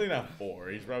definitely not 4.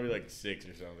 He's probably like 6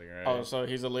 or something, right? Oh, so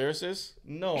he's a lyricist?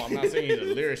 No, I'm not saying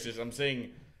he's a lyricist. I'm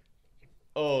saying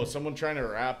someone trying to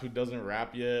rap who doesn't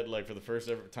rap yet, like for the first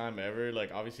time ever,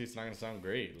 like obviously it's not gonna sound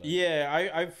great. Like,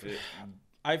 yeah,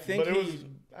 I think. But it was.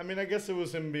 I mean, I guess it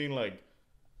was him being like,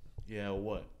 yeah,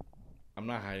 what? I'm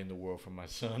not hiding the world from my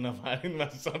son. I'm hiding my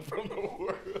son from the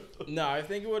world. No, I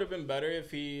think it would have been better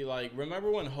if he like. Remember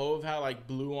when Hove had like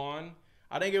Blue on?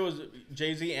 I think it was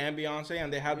Jay-Z and Beyonce,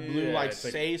 and they had Blue like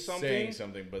say something. Saying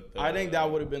something, but I think that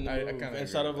would have been the move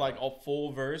instead of like a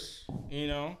full verse. You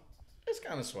know. It's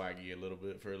kind of swaggy a little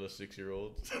bit for a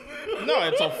 6-year-old. No,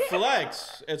 it's a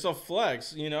flex. It's a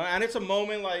flex, you know, and it's a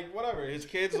moment like whatever. His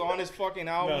kid's on his fucking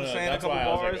album saying a couple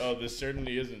bars. I was like, this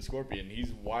certainly isn't Scorpion.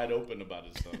 He's wide open about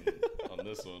his son on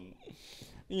this one.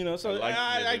 You know, so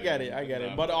I get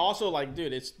it. But also, like,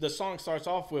 dude, it's the song starts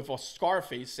off with a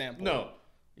Scarface sample. No.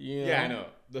 Yeah, I know.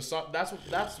 The song.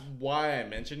 That's why I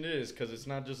mentioned it, is because it's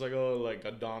not just like like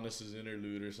Adonis's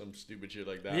interlude or some stupid shit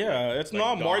like that. Yeah, like, it's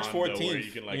not March 14th. Where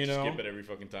you can skip it every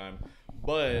fucking time.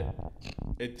 But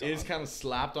it is kind of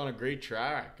slapped on a great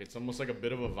track. It's almost like a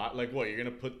bit of a vibe. Like what? You're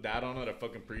gonna put that on at a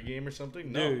fucking pregame or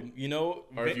something? No. Dude, you know.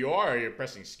 Or if you are, you're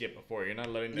pressing skip before. You're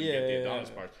not letting them get the Adonis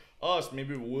parts. Us,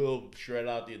 maybe we'll shred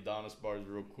out the Adonis bars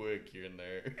real quick here and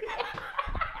there.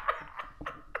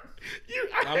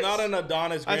 I'm not an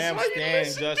Adonis Graham stan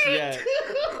just yet.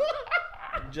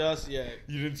 Just yet.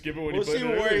 You didn't skip it when we'll see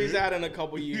where he's at in a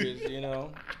couple years, you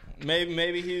know.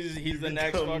 Maybe he's the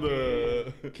next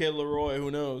fucking Kid Leroy. Who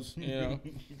knows? You know.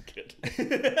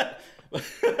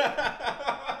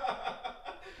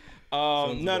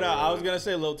 No. I was gonna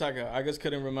say Lil Tecca. I just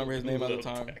couldn't remember his name at the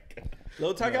time.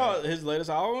 Lil Tecca, his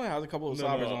latest album has a couple of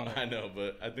slappers on it. I know,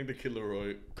 but I think the Kid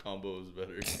Leroy combo is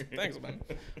better. Thanks, man.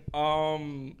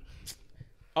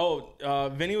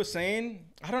 Vinny was saying,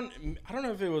 I don't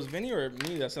know if it was Vinny or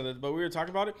me that said it, but we were talking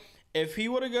about it. If he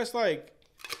would have just like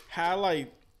had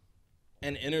like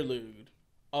an interlude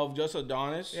of just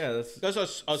Adonis, that's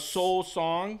a soul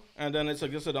song, and then it's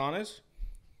like just Adonis,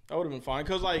 that would have been fine.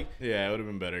 Cause like it would have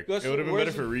been better. It would have been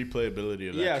better for replayability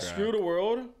of that track. Screw the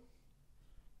World.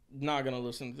 Not gonna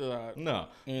listen to that. No,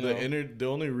 the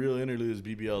only real interlude is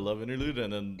BBL Love interlude,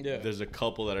 and then there's a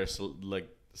couple that are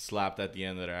slapped at the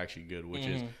end that are actually good, which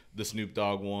is the Snoop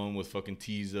Dogg one with fucking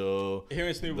Tizo.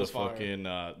 Hearing Snoop was fucking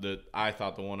I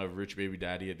thought the one of Rich Baby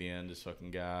Daddy at the end is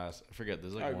fucking gas. I forget.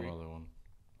 There's like one other one.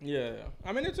 Yeah,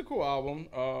 I mean it's a cool album.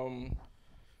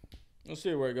 We'll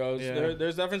see where it goes. Yeah.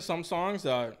 There's definitely some songs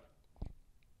that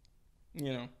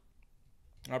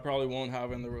I probably won't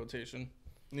have in the rotation.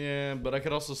 Yeah, but I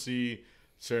could also see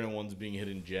certain ones being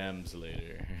hidden gems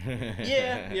later.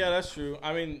 yeah, that's true.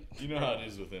 I mean, you know how it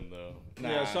is with him, though.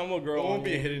 Yeah, some will grow. It won't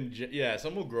be a hidden gem. Yeah,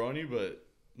 some will grow on you, but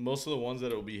most of the ones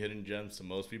that will be hidden gems to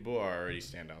most people are already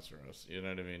standouts for us. You know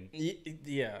what I mean?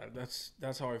 Yeah,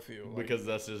 that's how I feel. Like, because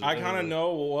that's just. I kind of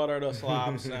know what are the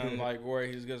slaps and like where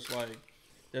he's just like,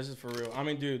 this is for real. I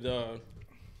mean, dude,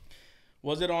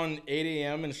 was it on 8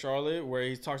 a.m. in Charlotte where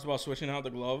he talks about switching out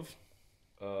the glove?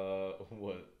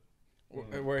 What?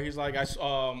 Where he's like,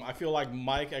 I feel like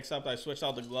Mike, except I switched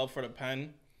out the glove for the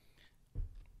pen.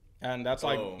 And that's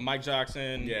like Mike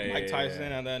Jackson, Mike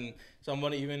Tyson, and then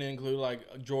somebody even include like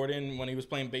Jordan when he was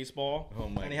playing baseball. Oh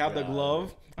my! And he had the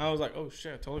glove. I was like, oh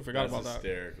shit, I totally forgot about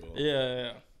hysterical. that.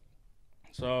 Yeah.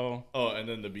 So. Oh, and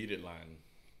then the Beat It line.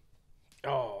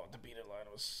 Oh, the Beat It line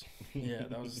was. Yeah,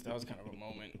 that was kind of a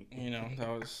moment. You know, that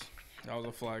was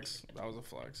a flex. That was a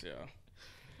flex. Yeah.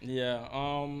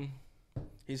 Yeah.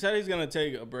 He said he's gonna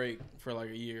take a break for like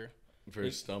a year. For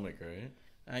his stomach, right?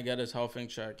 And get his health in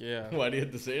check. Yeah. Why do you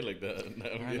have to say it like that?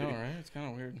 I know, right? It's kind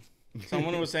of weird.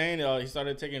 Someone was saying he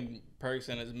started taking perks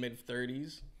in his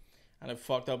mid-30s, and it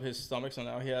fucked up his stomach. So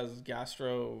now he has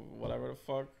gastro, whatever the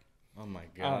fuck. Oh my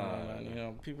god. I don't know, man. You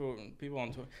know, people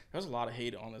on Twitter. There's a lot of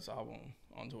hate on this album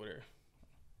on Twitter.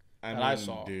 I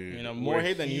saw. Dude, you know, more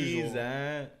hate than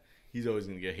usual. He's always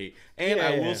going to get hate. And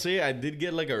I will say, I did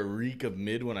get like a reek of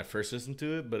mid when I first listened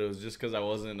to it, but it was just because I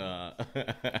wasn't...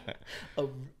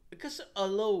 Because a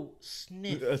little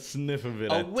sniff. A sniff of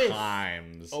it at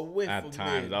times. A whiff at of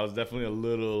times. mid. I was definitely a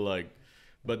little like...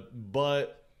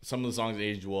 But some of the songs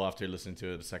aged well after listening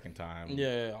to it the second time.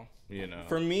 Yeah. You know.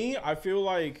 For me, I feel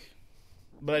like...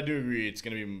 But I do agree. It's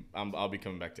going to be... I'll be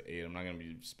coming back to 8. I'm not going to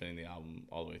be spinning the album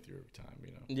all the way through every time,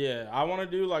 you know. Yeah. I want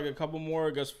to do like a couple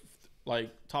more...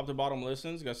 like top to bottom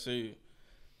listens, got to,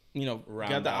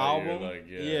 get the album.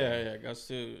 Got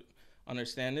to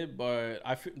understand it. But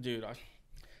I feel, dude,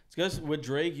 it's just with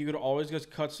Drake, you could always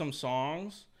just cut some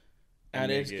songs,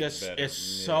 and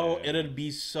it'd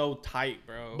be so tight,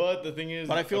 bro. But the thing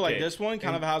is, I feel like this one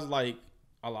kind of has like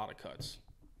a lot of cuts.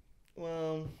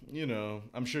 Well,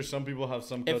 I'm sure some people have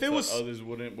some cuts that others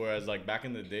wouldn't. Whereas like back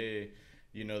in the day,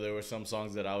 You know, there were some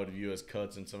songs that I would view as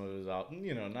cuts and some of his out,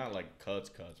 you know, not like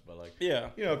cuts, but like, yeah,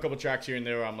 you know, a couple tracks here and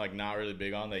there where I'm like not really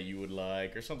big on that you would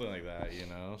like or something like that, you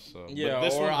know. So yeah,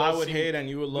 or I would hate and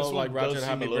you would love like Ratchet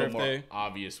Happy Birthday. More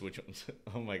obvious which ones.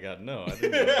 Oh my God, no, I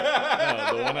didn't.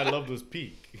 No, the one I loved was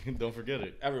Peak. Don't forget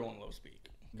it. Everyone loves Peak.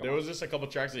 There was just a couple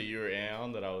tracks that you were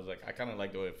on that I was like, I kind of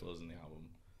like the way it flows in the album.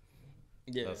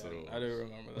 Yeah, that's what it was. I do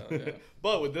remember that. Yeah.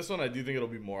 But with this one, I do think it'll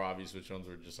be more obvious which ones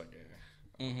were just like,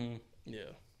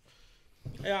 Yeah.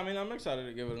 Yeah, I mean, I'm excited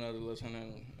to give it another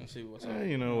listen and see what's up.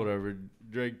 You know, whatever.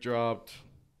 Drake dropped.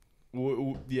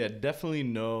 Yeah, definitely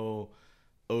no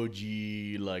OG,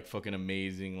 like, fucking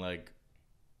amazing, like.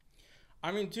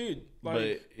 I mean, dude,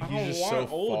 like, but he's just so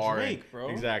old far. Drake, bro.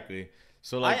 Exactly.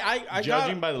 So, like,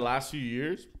 judging by the last few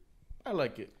years, I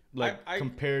like it. Like,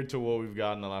 compared to what we've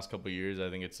got in the last couple of years, I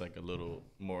think it's, like, a little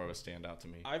more of a standout to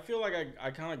me. I feel like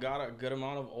I kind of got a good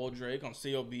amount of old Drake on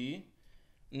COB.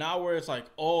 Not where it's like,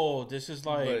 oh, this is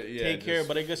like take care,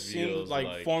 but it just seemed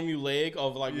like formulaic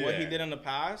of like what he did in the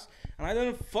past, and I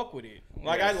didn't fuck with it.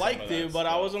 Like I liked it, but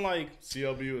I wasn't like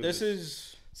CLB. Was this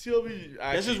is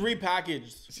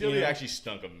repackaged. CLB actually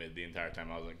stunk of mid the entire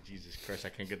time. I was like, Jesus Christ, I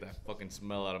can't get that fucking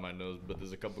smell out of my nose. But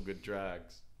there's a couple good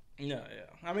tracks. Yeah.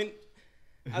 I mean,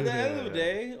 at the end of the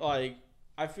day, like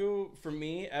I feel for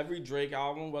me, every Drake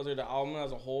album, whether the album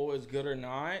as a whole is good or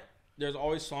not. There's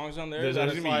always songs on there that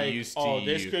it's like,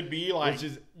 this could be like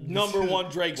number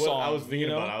one Drake song. I was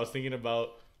thinking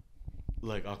about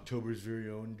like October's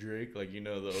very own Drake, like, you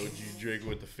know, the OG Drake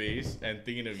with the face, and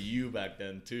thinking of you back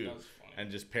then too, and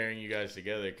just pairing you guys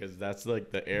together because that's like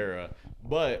the era.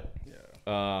 But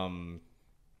I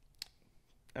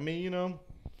mean, you know,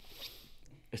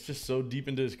 it's just so deep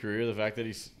into his career. The fact that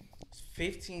he's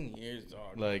 15 years,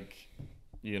 dog. Like,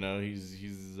 you know,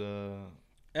 he's.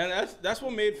 And that's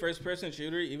what made first person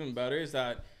shooter even better is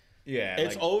that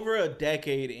it's like, over a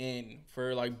decade in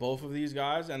for like both of these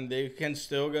guys and they can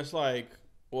still just like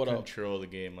control the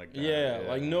game like that. Yeah,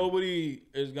 like nobody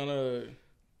is gonna.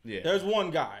 Yeah, there's one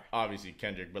guy, obviously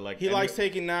Kendrick, but like he likes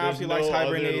taking naps, he likes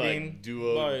hibernating. Other, like,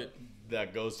 duo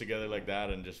that goes together like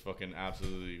that and just fucking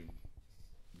absolutely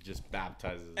just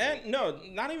baptizes. And no,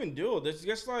 not even duo. There's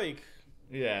just like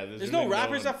there's no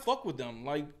rappers that fuck with them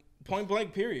like. Point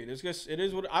blank, period. It's just it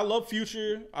is what I love.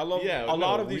 Future, I love a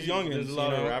lot of these youngins. There's a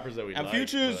lot of rappers that we and like. And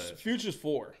Future's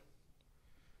four.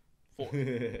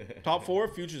 Top 4,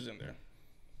 Future's in there.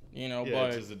 You know, but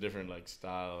it's just a different like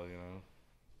style.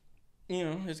 You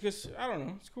know, it's just I don't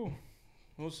know. It's cool.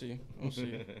 We'll see.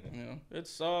 You know,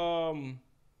 it's yeah,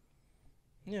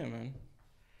 man.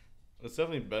 It's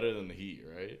definitely better than the Heat,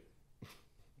 right?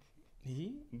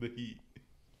 Heat? The Heat.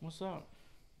 What's up?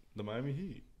 The Miami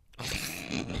Heat.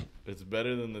 It's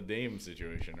better than the Dame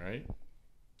situation, right?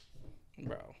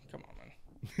 Bro, come on, man.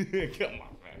 Come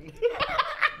on, man.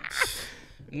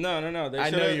 No.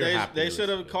 They should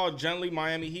have called Gently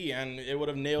Miami Heat, and it would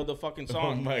have nailed the fucking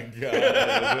song. Oh my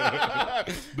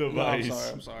God. No,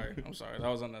 I'm sorry. That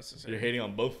was unnecessary. You're hating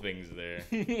on both things there.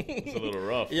 It's a little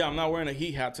rough. Yeah, I'm not wearing a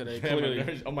Heat hat today.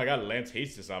 Clearly. Oh my God, Lance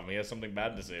hates this album. He has something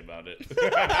bad to say about it.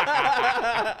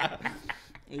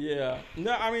 Yeah.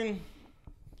 No, I mean.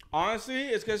 Honestly,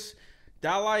 it's because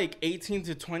that like 18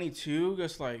 to 22,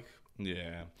 just like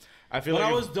I feel when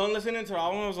like I was done listening to the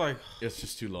album, I was like, it's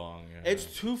just too long. It's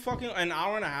too fucking an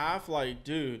hour and a half. Like,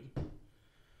 dude,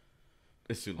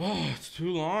 it's too long. It's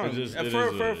too long.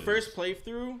 For a first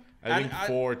playthrough, I think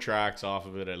 4 tracks off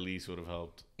of it at least would have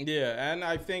helped. Yeah, and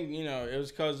I think it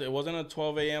was because it wasn't a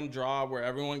 12 a.m. job where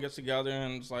everyone gets together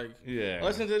and it's like,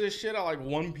 listen to this shit at like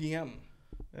 1 p.m.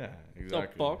 Yeah,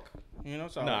 exactly. The fuck.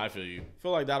 So I feel you. I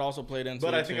feel like that also played into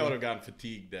it. But I think I would have gotten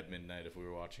fatigued at midnight if we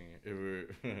were watching it.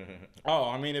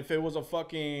 I mean, if it was a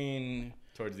fucking...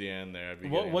 Towards the end there. I'd be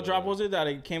what drop was it that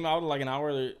it came out like an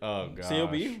hour? Oh, God.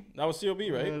 COB? That was COB,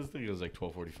 right? I think it was like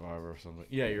 12:45 or something.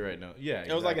 Yeah, you're right. No. Yeah,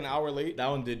 exactly. It was like an hour late. That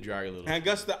one did drag a little. And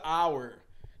Gus the hour.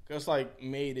 Gus like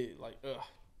made it like, ugh.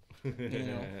 But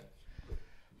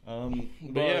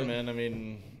yeah, man, I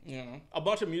mean... a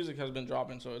bunch of music has been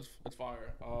dropping, so it's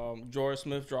fire. George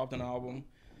Smith dropped an album.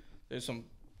 There's some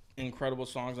incredible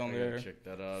songs on there. Check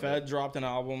that out. Fed dropped an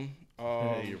album.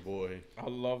 Hey, your boy. I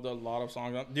loved a lot of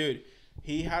songs. Dude,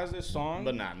 he has this song.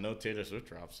 But no Taylor Swift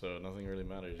drops, so nothing really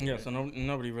matters. Yeah, right? So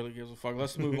nobody really gives a fuck.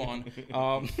 Let's move on.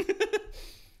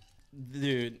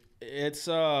 Dude, it's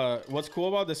what's cool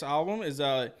about this album is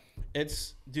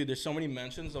there's so many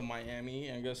mentions of Miami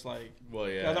and just like, well,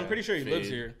 yeah, because I'm pretty sure he lives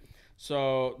here.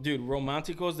 So, dude,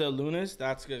 Romanticos de Lunes,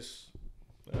 that's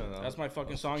my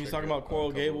fucking song. He's talking about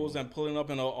Coral Gables and pulling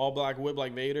up in an all-black whip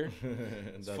like Vader.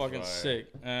 It's fucking sick.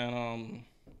 And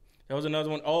There was another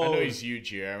one. Oh, I know he's huge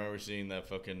here. I remember seeing that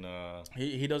fucking.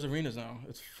 He does arenas now.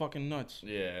 It's fucking nuts.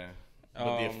 Yeah,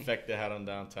 but the effect they had on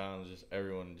downtown was just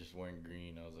everyone just wearing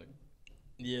green. I was like,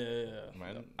 yeah.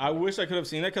 Man, I wish I could have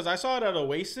seen it because I saw it at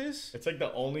Oasis. It's like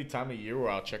the only time of year where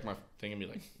I'll check my thing and be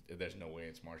like, "There's no way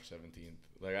it's March 17th."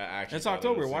 Like I actually. It's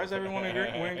October. Why is everyone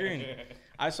wearing green?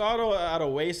 I saw it at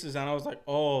Oasis and I was like,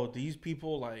 "Oh, these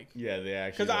people like." Yeah, they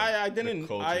actually. Because I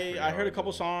didn't. I heard a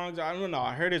couple songs. I don't know.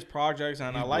 I heard his projects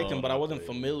and I liked him, but I wasn't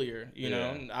familiar, you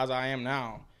know, as I am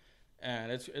now.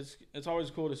 And it's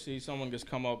always cool to see someone just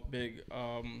come up big.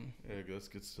 Yeah, that's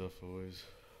good stuff always.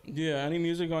 Yeah. Any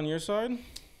music on your side?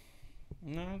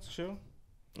 No, it's chill.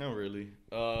 Not really.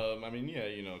 I mean, yeah,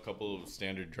 you know, a couple of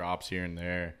standard drops here and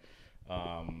there,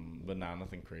 but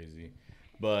nothing crazy.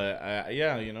 But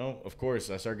yeah, you know, of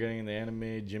course, I start getting in the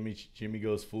anime. Jimmy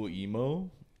goes full emo.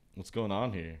 What's going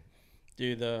on here?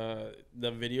 Dude, the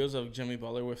videos of Jimmy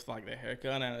Butler with like the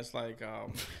haircut and it's like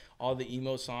all the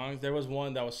emo songs. There was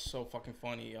one that was so fucking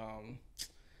funny.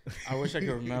 I wish I could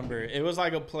remember. It was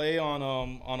like a play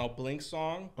on a Blink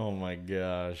song. Oh my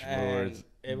gosh, and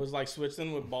it was like switched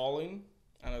in with balling.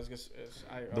 And I was just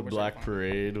the Black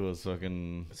Parade was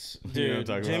fucking. Dude, you know what I'm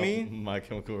talking Jimmy, about? My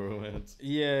Chemical Romance.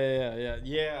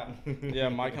 Yeah.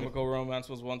 My Chemical Romance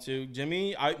was one too.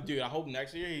 Jimmy, I hope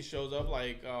next year he shows up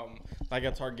like a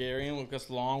Targaryen with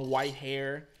this long white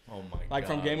hair. Oh my god! Like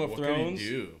from Game of Thrones. What could he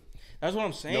do? That's what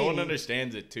I'm saying. No one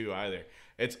understands it too either.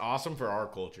 It's awesome for our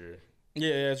culture.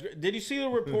 Yeah, it's great. Did you see the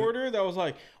reporter that was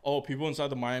like, "Oh, people inside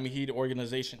the Miami Heat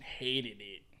organization hated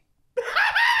it."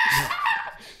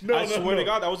 I swear to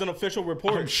God, that was an official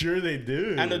report. I'm sure they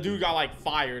do. And the dude got like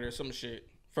fired or some shit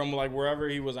from like wherever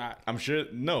he was at. I'm sure.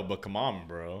 No, but come on,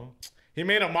 bro. He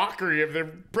made a mockery of their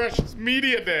precious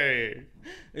media day.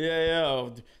 Yeah.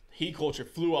 Heat culture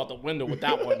flew out the window with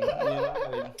that one.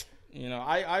 I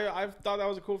thought that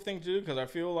was a cool thing to do because I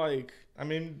feel like. I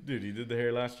mean, dude, he did the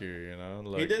hair last year, you know?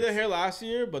 Like, he did the hair last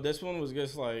year, but this one was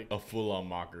just like. A full-on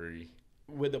mockery.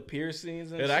 With the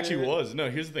piercings and shit. It actually was. No,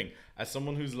 here's the thing. As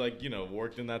someone who's like, you know,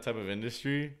 worked in that type of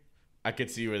industry, I could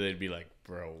see where they'd be like,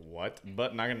 bro, what?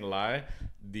 But not gonna lie,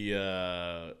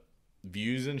 the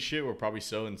views and shit were probably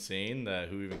so insane that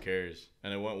who even cares?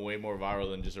 And it went way more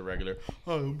viral than just a regular,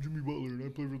 "Hi, I'm Jimmy Butler and I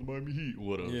play for the Miami Heat."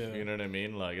 Would've. Yeah. You know what I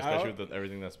mean? Like, especially with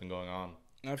everything that's been going on.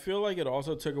 I feel like it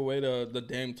also took away the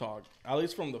Dame talk, at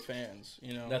least from the fans,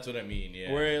 you know? That's what I mean,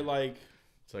 yeah. Where it like...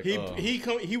 Like,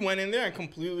 he went in there and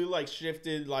completely like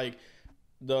shifted like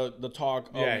the talk.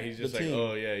 Yeah, he's just like, team.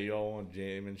 "Oh yeah, y'all want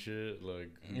James and shit."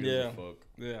 Like, who gives a fuck?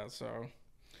 Yeah. So,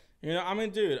 you know, I mean,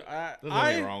 dude, there's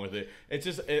nothing wrong with it. It's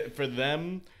just for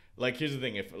them. Like, here's the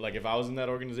thing: if I was in that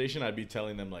organization, I'd be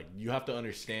telling them like, you have to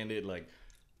understand it. Like,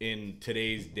 in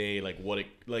today's day, like what it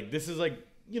like. This is like,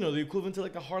 you know, the equivalent to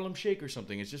like a Harlem Shake or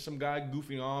something. It's just some guy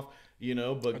goofing off, you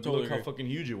know. But totally look how fucking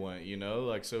huge it went, you know.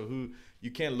 Like, so you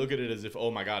can't look at it as if,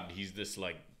 oh my god, he's this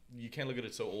like. You can't look at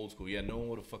it so old school. Yeah, no one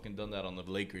would have fucking done that on the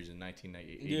Lakers in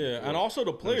 1998. Yeah, and also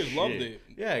the players loved it.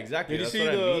 Yeah, exactly. Did you see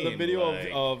the video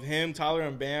of him, Tyler,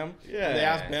 and Bam? Yeah. And they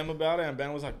asked Bam about it, and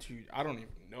Bam was like, "Dude, I don't even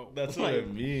know." That's what I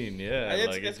mean. Yeah,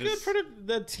 it's good for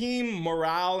the team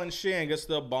morale and shit, and just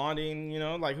the bonding. You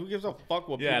know, like who gives a fuck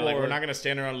what? Yeah, like we're not gonna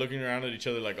stand around looking around at each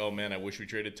other like, "Oh man, I wish we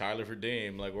traded Tyler for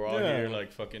Dame." Like we're all here,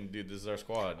 like fucking, dude, this is our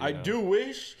squad. I do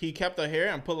wish he kept the hair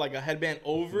and put like a headband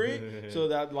over it, so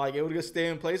that like it would just stay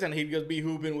in place, and he'd just be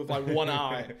hooping with like one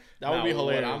eye. That would be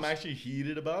hilarious. What I'm actually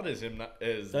heated about is them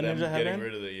getting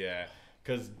rid of it. Yeah,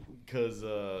 because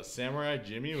Samurai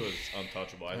Jimmy was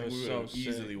untouchable. I think we would have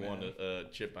easily won a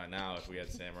chip by now if we had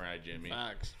Samurai Jimmy.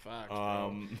 Facts.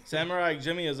 Samurai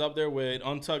Jimmy is up there with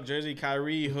Untucked Jersey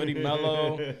Kyrie, Hoodie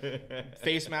Melo,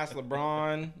 Face Mask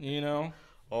LeBron, you know?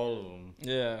 All of them.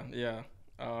 Yeah.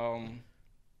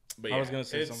 But I was going to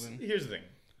say something. Here's the thing.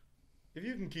 If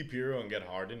you can keep Hero and get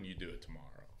Harden, you do it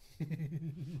tomorrow.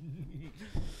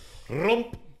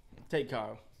 Rump. Take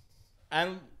Kyle.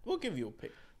 And we'll give you a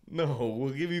pick. No,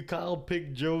 we'll give you Kyle,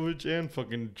 Pick, Jovic, and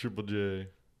fucking Triple J.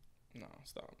 No,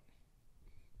 stop.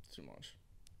 It's too much.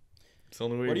 It's the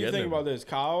only way. What do you think about this,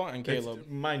 Kyle and Caleb?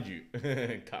 Mind you,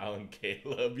 Kyle and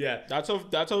Caleb. Yeah, that's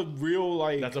a real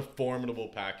like. That's a formidable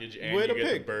package, and you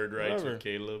get the bird rights with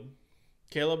Caleb.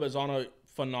 Caleb is on a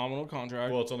phenomenal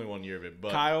contract. Well, it's only 1 year of it,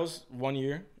 but Kyle's 1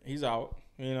 year. He's out.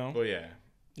 You know. Well, yeah.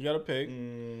 You got to pick.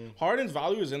 Harden's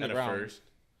value is in the ground. First.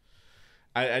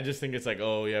 I just think it's like,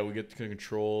 oh yeah, we get to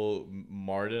control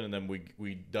Martin, and then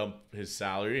we dump his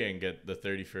salary and get the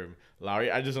 30 for Lowry.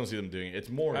 I just don't see them doing it. It's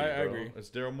Morey, I agree. It's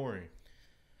Daryl Morey.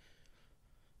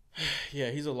 Yeah,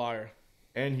 he's a liar.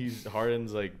 And he's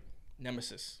Harden's like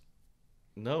nemesis.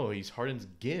 No, he's Harden's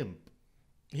gimp.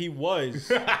 He was.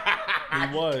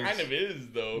 He was. Kind of is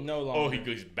though. No longer. Oh, he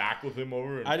goes back with him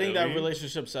over. I think that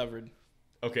relationship severed.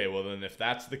 Okay, well then, if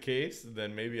that's the case,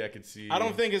 then maybe I could see. I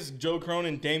don't think it's Joe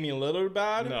Cronin, Damian Lillard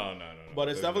bad. No. But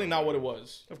it's definitely not what it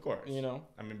was. Of course. You know.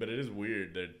 I mean, but it is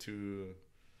weird. They're two.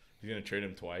 He's gonna trade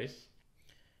him twice.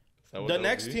 The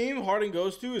next team Harden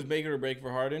goes to is make it or break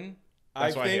for Harden.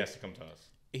 That's why he has to come to us.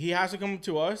 He has to come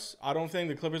to us. I don't think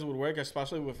the Clippers would work,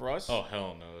 especially with Russ. Oh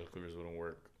hell no, the Clippers wouldn't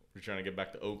work. We're trying to get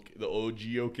back to the OG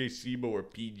OKC, but where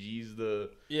PG's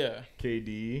the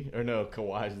KD or no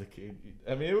Kawhi's the KD.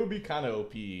 I mean, it would be kind of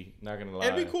OP. Not gonna lie.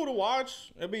 It'd be cool to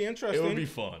watch. It'd be interesting. It would be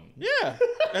fun. Yeah,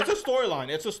 it's a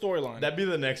storyline. That'd be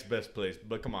the next best place.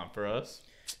 But come on, for us.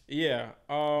 Yeah,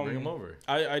 bring him over.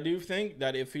 I do think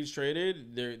that if he's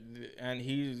traded there and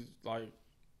he's like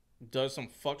does some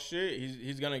fuck shit,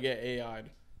 he's gonna get AI'd.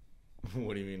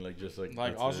 What do you mean,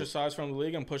 like ostracized from the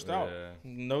league and pushed out?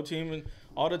 No team,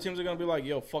 all the teams are gonna be like,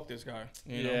 "Yo, fuck this guy."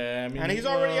 You know? I mean, and he's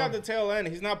already at the tail end.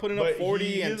 He's not putting up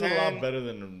 40 and 10. He's a lot better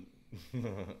than.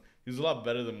 He's a lot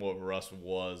better than what Russ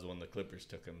was when the Clippers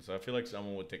took him. So I feel like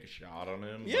someone would take a shot on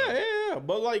him. Yeah.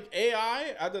 But like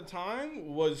AI at the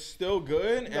time was still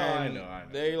good. No, and I know.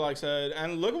 They like said,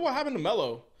 and look at what happened to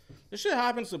Melo. This shit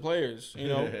happens to players, you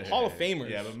know, Hall of Famers.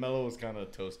 Yeah, but Melo was kind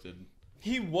of toasted.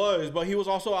 He was, but he was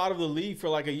also out of the league for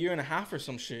like a year and a half or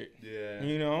some shit. Yeah.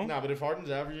 You know? Nah, but if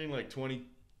Harden's averaging like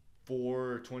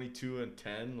 24, 22, and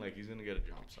 10, like he's going to get a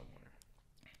job somewhere.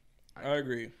 I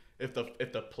agree. If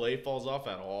the play falls off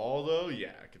at all, though,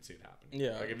 yeah, I could see it happen.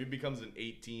 Yeah. Like if he becomes an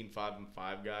 18, 5 and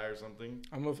 5 guy or something.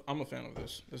 I'm a fan of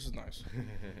this. This is nice.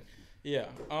 Yeah.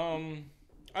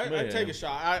 I take a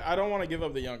shot. I don't want to give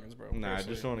up the youngins, bro. Nah, I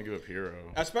just don't want to give up Hero.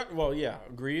 Well, yeah,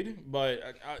 agreed. But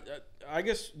I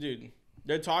guess, dude,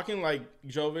 they're talking like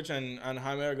Jovic and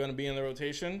Jaime are going to be in the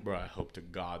rotation. Bro, I hope to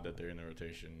God that they're in the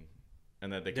rotation.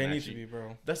 And that they need to be,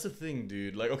 bro. That's the thing,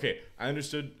 dude. Like, okay, I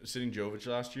understood sitting Jovic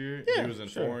last year. Yeah, he was in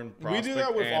foreign prospect. We do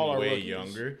that with all our way rookies.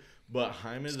 Younger. But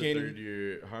Jaime's a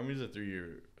third-year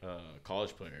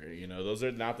college player. You know, those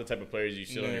are not the type of players you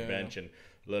sit on your bench and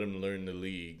let him learn the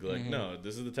league. Like, no,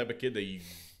 this is the type of kid that you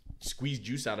squeeze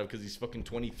juice out of because he's fucking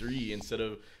 23 instead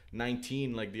of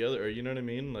 19 like the other. Or you know what I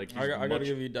mean? Like, I got to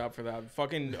give you a dap for that.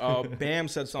 Fucking Bam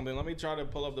said something. Let me try to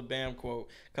pull up the Bam quote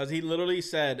because he literally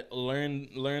said, learn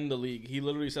the league. He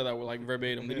literally said that like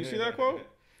verbatim. Did you see that quote?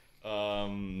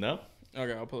 No.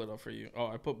 Okay, I'll pull it up for you. Oh,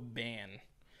 I put Ban.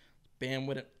 Bam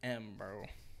with an M, bro.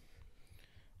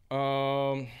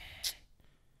 Oh,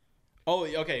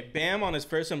 okay. Bam on his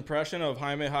first impression of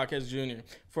Jaime Jaquez Jr.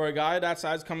 For a guy that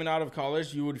size coming out of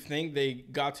college, you would think they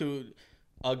got to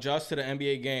adjust to the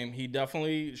NBA game. He's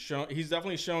definitely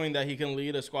showing that he can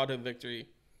lead a squad to victory.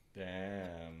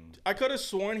 Damn. I could have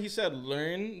sworn he said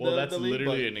learn. Well, that's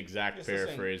literally an exact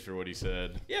paraphrase for what he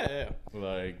said. Yeah.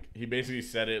 Like he basically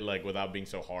said it like without being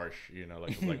so harsh, you know,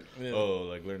 like yeah. Oh,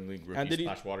 like learn league rookie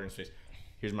splash water in his face.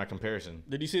 Here's my comparison.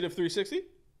 Did you see the 360?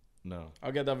 No.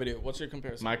 I'll get that video. What's your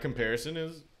comparison? My comparison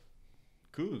is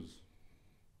Kuz.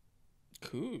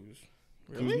 Really?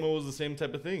 Kuzma was the same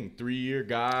type of thing. 3-year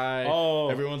guy. Oh,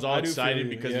 everyone's all excited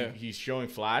because he's showing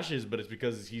flashes, but it's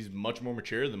because he's much more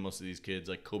mature than most of these kids,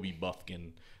 like Kobe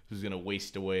Buffkin, who's gonna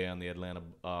waste away on the Atlanta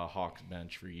Hawks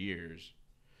bench for years.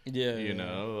 Yeah, you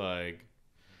know, like,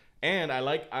 and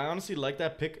I honestly like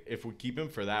that pick if we keep him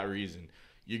for that reason.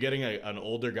 You're getting an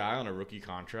older guy on a rookie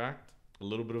contract, a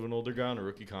little bit of an older guy on a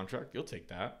rookie contract. You'll take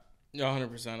that. Yeah,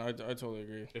 100%. I totally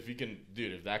agree. If he can,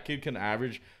 dude, if that kid can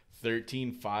average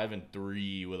 13, 5, and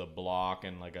 3 with a block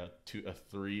and like a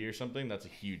 3 or something, that's a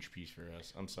huge piece for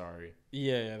us. I'm sorry.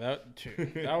 Yeah,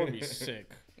 that would be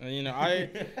sick. You know, I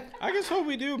just hope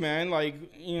we do, man. Like,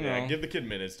 you know, give the kid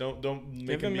minutes. Don't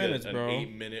make him minutes, an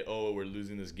 8-minute. Oh, we're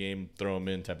losing this game. Throw him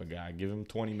in type of guy. Give him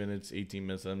 20 minutes, 18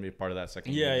 minutes. Let him be part of that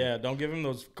second. Yeah, unit. Yeah. Don't give him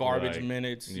those garbage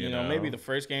minutes. You know, maybe the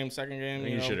first game, second game.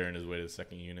 He should earn his way to the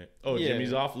second unit. Oh, yeah.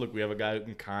 Jimmy's off. Look, we have a guy who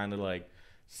can kind of like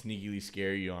sneakily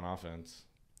scare you on offense.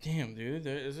 Damn, dude.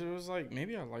 It was like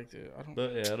maybe I liked it. I don't.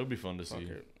 But yeah, it'll be fun to see.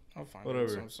 I'll find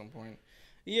it at some point.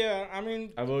 Yeah, I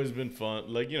mean, I've always been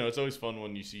fun. Like, you know, it's always fun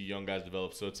when you see young guys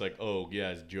develop. So it's like, oh yeah,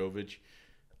 it's Jovic.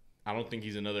 I don't think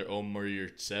he's another Omer or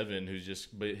 7 who's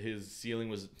just, but his ceiling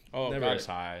was never as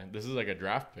high. This is like a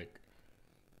draft pick.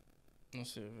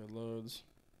 Let's see if it loads.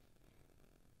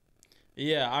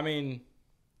 Yeah, I mean,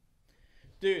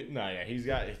 dude. No, yeah, he's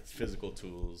got physical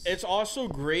tools. It's also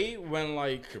great when,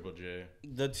 like, Triple J,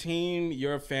 the team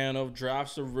you're a fan of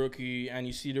drafts a rookie and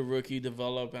you see the rookie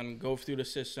develop and go through the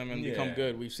system and become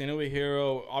good. We've seen it with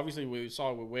Hero. Obviously, we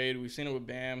saw it with Wade. We've seen it with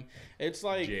Bam. It's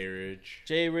like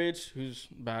Jay Rich, who's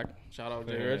back. Shout out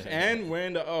Jay Rich. And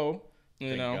wearing the O.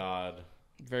 You know. Thank God.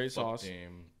 Very sauce.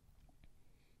 Team.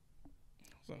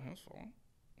 not his fault.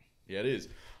 Yeah, it is.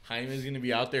 Jaime's going to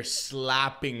be out there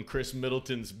slapping Chris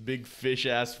Middleton's big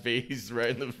fish-ass face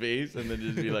right in the face and then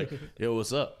just be like, yo,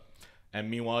 what's up? And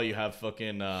meanwhile, you have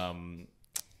fucking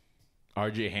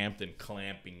RJ Hampton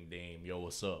clamping Dame. Yo,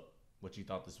 what's up? What you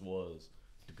thought this was?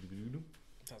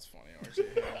 That's funny,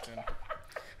 RJ Hampton.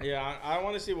 Yeah, I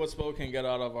want to see what Spo can get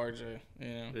out of RJ. You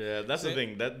know? Yeah, that's the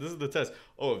thing. This is the test.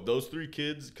 Oh, if those three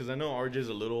kids, because I know RJ's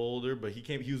a little older, but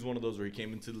he was one of those where he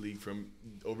came into the league from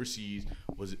overseas,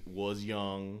 was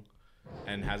young,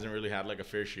 and hasn't really had like a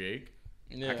fair shake.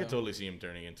 Yeah. I could totally see him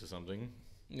turning into something.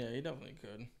 Yeah, he definitely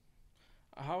could.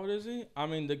 How old is he? I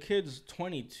mean, the kid's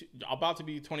 22, about to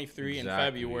be 23 in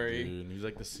February. Dude. He's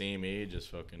like the same age as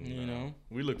fucking. You know,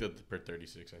 we looked at per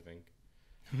 36, I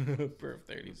think. Per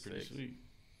 36. Pretty sweet.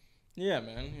 Yeah,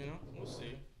 man. You know, we'll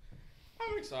see.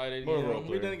 I'm excited.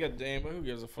 We didn't get Dame, but who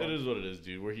gives a fuck? It is what it is,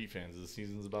 dude. We're Heat fans. The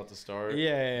season's about to start.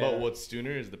 Yeah. But what's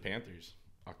sooner is the Panthers.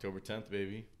 October 10th,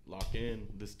 baby. Lock in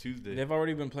this Tuesday. They've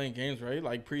already been playing games, right?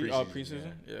 Like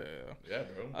preseason. Yeah,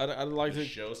 bro. I'd like the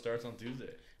show starts on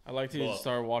Tuesday. I'd like to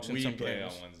start watching some play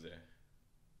games. on Wednesday.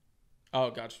 Oh,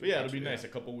 gotcha. Yeah, it'll be nice. A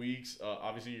couple weeks.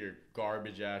 Obviously, your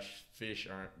garbage ass fish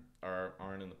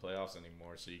aren't in the playoffs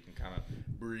anymore, so you can kind of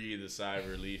breathe a sigh of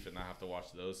relief and not have to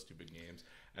watch those stupid games.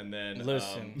 And then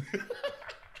listen,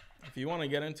 if you want to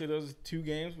get into those two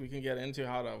games, we can get into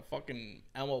how to fucking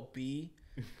MLB.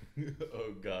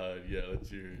 Oh God, yeah, let's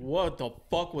hear it. What the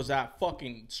fuck was that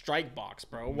fucking strike box,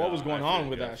 bro? What was going on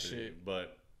with that shit?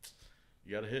 But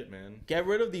you gotta hit, man. Get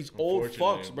rid of these old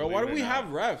fucks, bro. Why do we have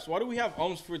refs? Why do we have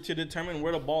umps to determine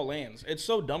where the ball lands? It's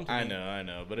so dumb to me. I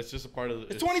know, but it's just a part of the.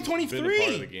 It's 2023. It's been a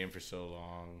part of the game for so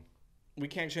long. We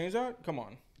can't change that. Come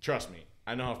on. Trust me,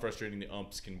 I know how frustrating the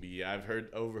umps can be. I've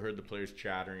overheard the players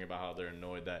chattering about how they're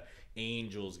annoyed that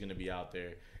Angel's gonna be out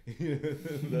there.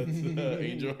 That's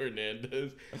Angel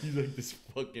Hernandez. He's like this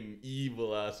fucking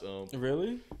evil ass ump.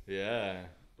 Really? Yeah.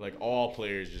 Like all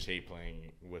players just hate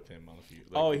playing with him on the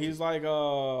field. Like, he's like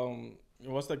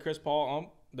what's the Chris Paul ump?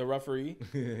 The referee?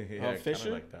 Yeah,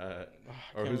 Fisher? Like that.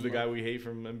 Or who's the guy we hate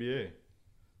from NBA?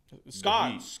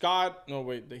 Scott. No,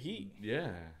 wait, the Heat.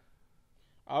 Yeah.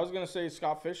 I was gonna say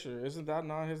Scott Fisher. Isn't that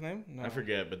not his name? No. I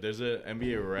forget, but there's an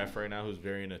NBA ref right now who's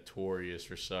very notorious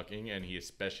for sucking, and he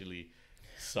especially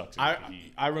sucks.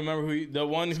 I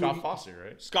remember Scott Foster,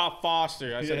 right? Scott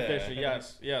Foster. I said Fisher.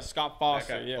 Yes, Scott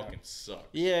Foster. That guy fucking sucks.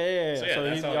 Yeah. So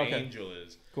that's how Angel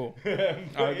is. Cool.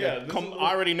 I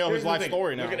already know his life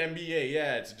story now. Look at NBA.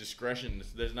 Yeah, it's a discretion.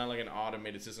 There's not like an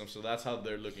automated system, so that's how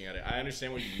they're looking at it. I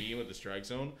understand what you mean with the strike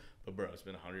zone, but bro, it's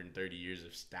been 130 years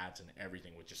of stats and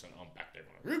everything with just an ump back there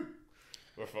going,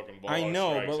 or fucking ball. I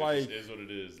know, strikes. But like, it just is what it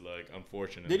is. Like,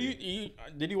 unfortunately.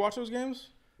 Did you watch those games?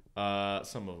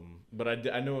 Some of them, but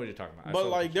I know what you're talking about. But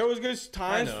like, there was good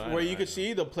times where you could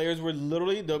see the players were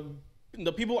literally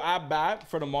the people at bat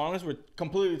for the Marlins were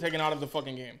completely taken out of the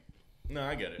fucking game. No,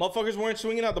 I get it. Motherfuckers weren't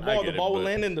swinging at the ball. The ball would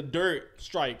land in the dirt.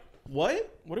 Strike.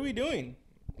 What? What are we doing?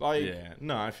 Like, yeah.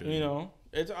 No, I feel you know.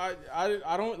 It's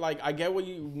I don't like. I get what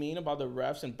you mean about the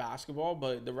refs in basketball,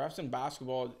 but the refs in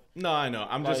basketball. No, I know.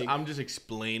 I'm just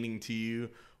explaining to you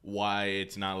why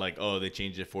it's not like, oh, they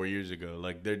changed it 4 years ago.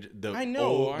 Like the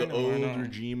old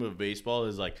regime of baseball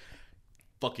is like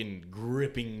fucking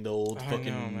gripping the old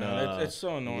fucking it's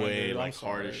so annoying, way dude. like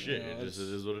hard as shit. It just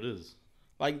is what it is.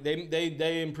 Like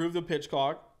they improved the pitch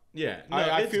clock. Yeah, no,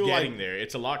 I feel getting there.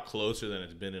 It's a lot closer than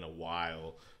it's been in a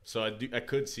while. So I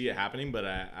could see it happening, but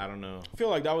I don't know. I feel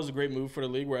like that was a great move for the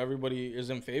league where everybody is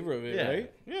in favor of it,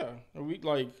 right? Yeah.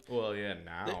 Well, yeah,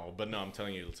 now. But no, I'm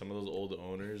telling you, some of those old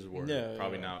owners were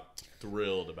probably not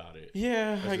thrilled about it.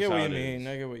 Yeah, I get what you mean.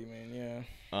 Yeah.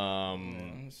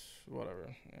 It's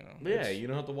whatever, you know. But yeah, you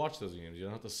don't have to watch those games. You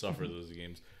don't have to suffer those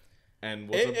games. And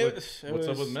what's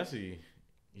up with Messi?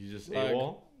 He's just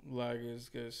AWOL? Lag is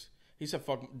because he said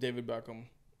fuck David Beckham.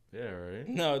 Yeah, right.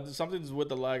 No, something's with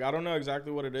the lag. I don't know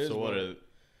exactly what it is. So what are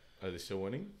they still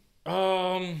winning?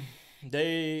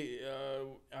 They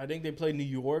I think they played New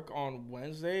York on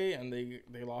Wednesday and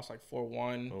they lost like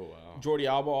 4-1. Oh wow. Jordi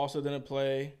Alba also didn't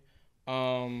play.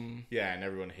 Yeah, and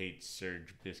everyone hates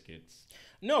Serge Busquets.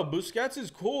 No, Busquets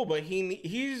is cool, but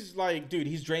he's like, dude,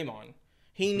 he's Draymond.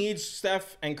 He needs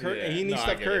Steph and Curry. Yeah, he needs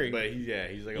Steph Curry. But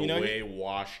he's like way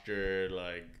washer,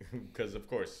 like, because of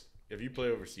course, if you play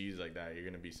overseas like that, you're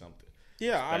gonna be something.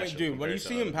 Yeah, I mean, dude, when you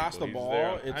see him pass the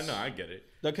ball, I know, I get it.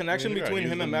 The connection between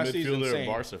him and Messi is insane. Midfielder at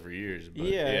Barca for years, but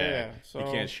yeah. So you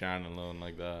can't shine alone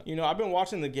like that. You know, I've been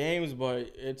watching the games,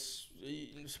 but it's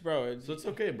so it's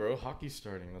okay, bro. Hockey's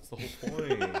starting. That's the whole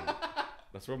point.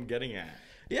 That's what I'm getting at.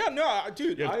 Yeah, no,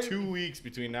 dude. You have 2 weeks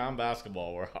between now and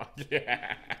basketball where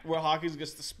hockey's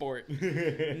just the sport.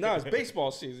 No, it's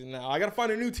baseball season now. I gotta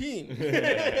find a new team. What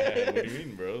do you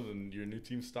mean, bro? Then your new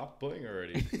team stopped playing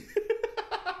already.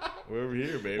 We're over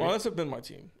here, baby. Well, that's been my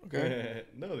team. Okay.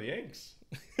 No, the Yanks.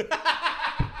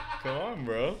 Come on,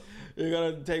 bro. You're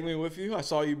gonna take me with you? I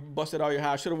saw you busted out your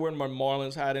hat. I should have worn my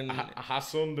Marlins hat. And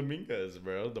Hassan Dominguez,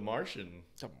 bro, the Martian.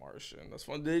 The Martian. That's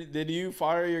fun. Did you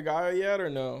fire your guy yet or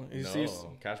no?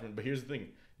 Cashman. But here's the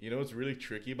thing. You know what's really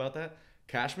tricky about that?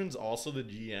 Cashman's also the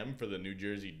GM for the New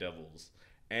Jersey Devils,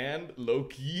 and low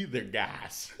key, they're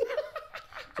gas.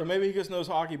 So maybe he just knows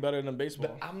hockey better than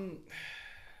baseball.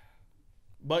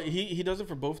 But he does it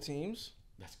for both teams.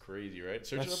 That's crazy, right?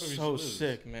 Search That's it up so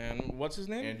sick, man. What's his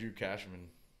name? Andrew Cashman.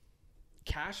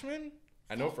 Cashman?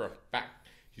 I know for a fact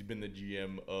he's been the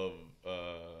GM of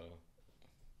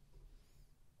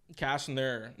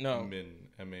Cashner. No.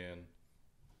 M-A-N.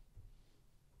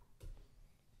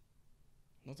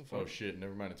 What the fuck? Oh shit,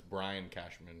 never mind. It's Brian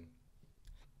Cashman.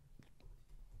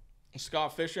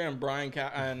 Scott Fisher and Brian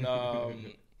and I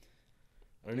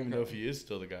don't even know if he is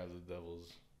still the guy with the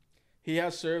Devils. He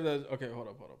has served as hold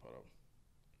up.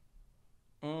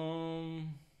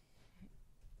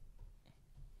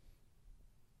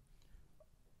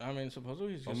 I mean,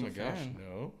 supposedly he's just a fan. Oh my gosh,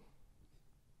 no.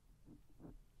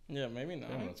 Yeah, maybe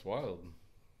not. Damn, that's wild.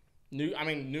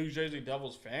 New Jersey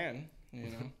Devils fan.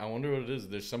 You know. I wonder what it is.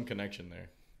 There's some connection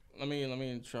there. Let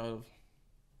me try to.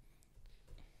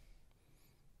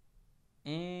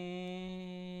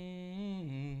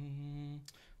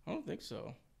 I don't think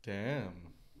so.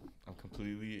 Damn. I'm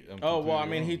completely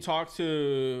wrong. He talked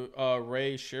to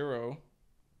Ray Shiro.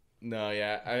 No,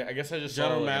 yeah. I guess I just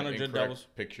General saw manager an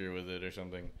incorrect picture with it or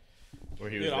something. Where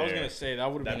he was there. I was gonna say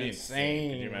that would have been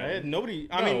insane. Right? Nobody.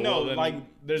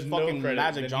 There's fucking no credit.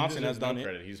 Magic Johnson has done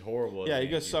it. He's horrible. Yeah, he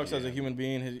just sucks as a human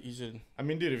being. He should. I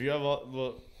mean, dude, if you have a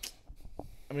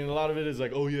lot of it is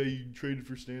like, oh yeah, you traded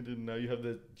for Stanton, and now you have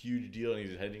that huge deal, and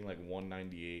he's heading like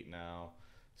 198 now.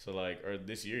 So or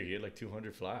this year he hit like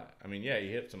 200 flat. I mean, yeah, he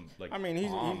hit some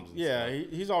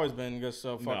he's always been just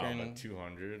so fucking. No, but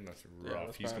 200, that's rough.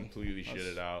 Yeah, he's completely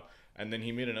shitted out. And then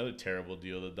he made another terrible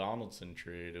deal, the Donaldson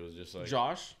trade. It was just like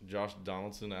Josh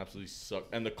Donaldson absolutely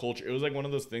sucked. And the culture, it was like one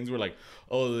of those things where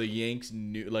the Yanks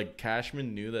knew,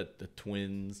 Cashman knew that the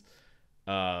Twins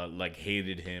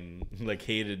hated him,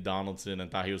 hated Donaldson and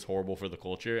thought he was horrible for the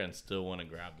culture, and still went and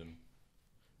grabbed him.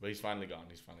 But he's finally gone,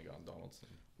 Donaldson.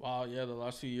 Wow, yeah, the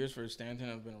last few years for Stanton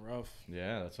have been rough.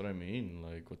 Yeah, that's what I mean.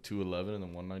 With 211 and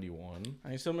then 191.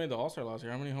 And he still made the All-Star last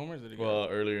year. How many homers did he get? Well,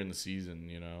 earlier in the season,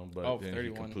 but then 31.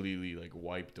 he completely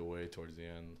wiped away towards the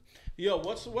end. Yo,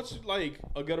 what's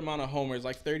a good amount of homers?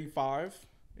 35?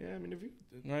 Yeah, I mean, if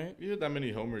you hit that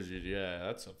many homers,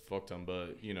 that's a fuck ton.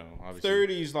 But obviously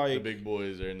 30's the big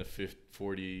boys are in the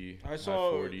 40. I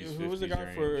saw 40s, who was the guy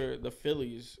range for the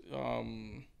Phillies?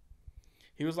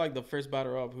 He was the first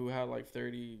batter up who had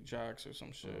 30 jacks or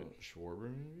some shit.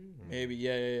 Schwarber maybe?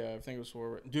 Yeah. I think it was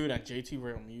Schwarber. Dude, and JT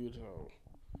Realmuto.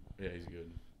 Yeah, he's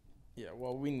good. Yeah,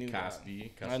 well, we knew that.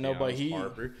 I know, but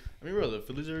Harper. I mean, bro, the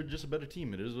Phillies are just a better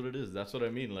team. It is what it is. That's what I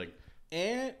mean.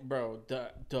 And bro,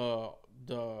 the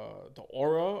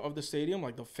aura of the stadium,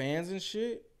 the fans and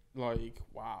shit,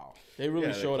 wow, they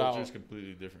really showed out. The culture's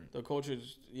completely different. The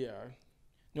culture's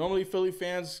Normally, Philly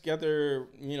fans get their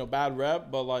bad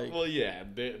rep, but well, yeah,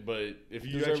 but if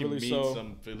you actually meet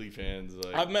some Philly fans,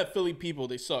 I've met Philly people,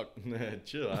 they suck.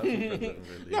 Chill, I have some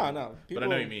friends that are Philly. No, but I know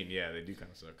what you mean. Yeah, they do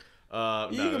kind of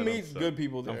suck. You can meet good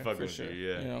people there, for sure.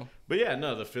 Yeah, but yeah,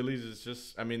 no, the Phillies is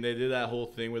just. I mean, they did that whole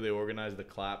thing where they organized the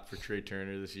clap for Trey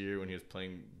Turner this year when he was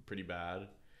playing pretty bad.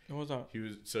 What was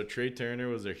that? Trey Turner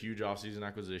was their huge offseason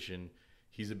acquisition.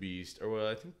 He's a beast.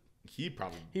 I think he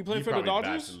played for the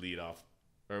Dodgers. To lead off.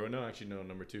 Or no, actually no,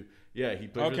 number 2. Yeah, he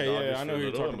played for the Dodgers for a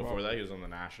little, and before that he was on the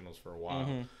Nationals for a while.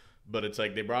 Mm-hmm. But it's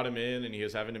they brought him in, and he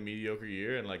was having a mediocre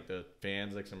year, and the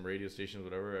fans, some radio stations,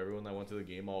 whatever, everyone that went to the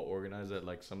game all organized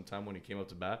that sometime when he came up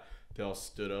to bat, they all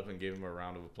stood up and gave him a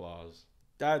round of applause.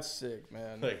 That's sick,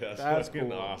 man. That's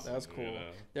cool. Awesome. That's cool.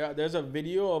 Yeah, there's a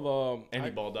video of and he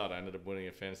balled out. I ended up winning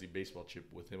a fantasy baseball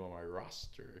chip with him on my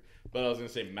roster. But I was gonna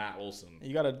say Matt Olson.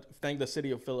 You gotta thank the city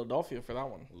of Philadelphia for that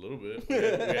one. A little bit. We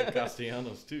had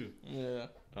Castellanos too. Yeah.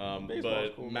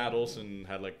 But cool, Matt Olson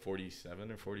had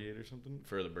 47 or 48 or something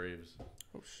for the Braves.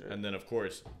 Oh shit. And then of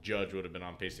course Judge would have been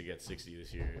on pace to get 60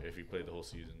 this year if he played the whole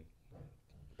season.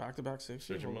 Back-to-back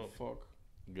 60. Search him up. Fuck.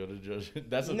 Go to Judge.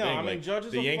 That's the thing. I mean, Judge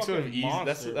is the Yanks would have eased.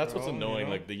 Monster, that's what's annoying.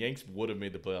 The Yanks would have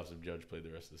made the playoffs if Judge played the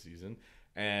rest of the season,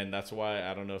 and that's why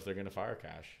I don't know if they're gonna fire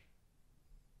Cash.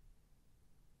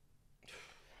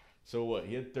 So what?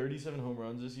 He had 37 home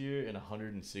runs this year in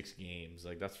 106 games.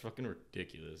 Like, that's fucking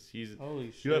ridiculous.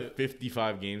 Holy shit. You have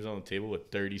 55 games on the table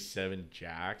with 37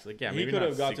 jacks. Like, yeah, he maybe could not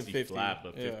have got 60 to 50 flat,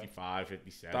 but 55,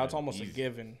 57. That's almost a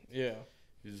given. Yeah.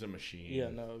 He's a machine. Yeah,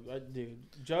 no, dude.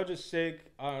 Judge is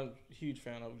sick. I'm a huge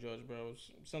fan of Judge, bro.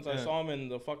 Since I saw him in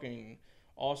the fucking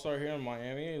All-Star here in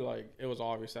Miami, like, it was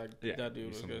obvious that that dude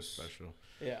was just special.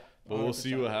 Yeah. But 100%. We'll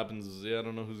see what happens. Yeah, I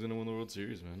don't know who's gonna win the World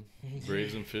Series, man.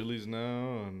 Braves and Phillies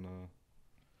now, and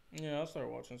yeah, I'll start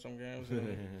watching some games.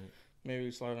 And maybe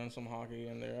slide on some hockey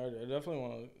in there. I definitely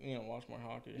want to, watch more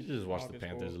hockey. You should just watch the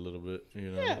Panthers a little bit,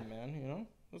 Yeah, man.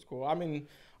 That's cool. I mean,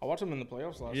 I watched them in the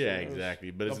playoffs last year. Yeah,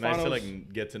 exactly. But it's nice to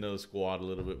like get to know the squad a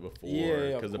little bit before.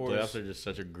 Yeah, because the playoffs are just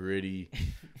such a gritty,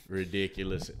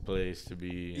 ridiculous place to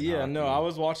be. Yeah, hockey. No, I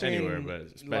was watching anywhere, but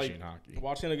especially in hockey.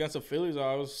 Watching against the Phillies,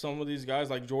 I was some of these guys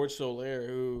like George Soler,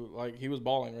 who like he was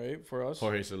balling right for us.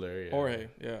 Jorge Soler,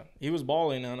 yeah, he was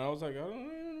balling, and I was like, I don't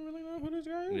really know who this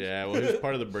guy is. Yeah, well, he was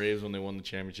part of the Braves when they won the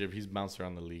championship. He's bounced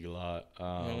around the league a lot.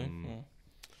 Really?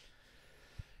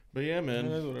 But yeah,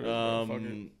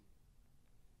 man.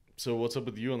 So what's up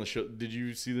with you on the show? Did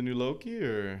you see the new Loki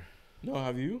or? No,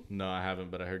 have you? No, I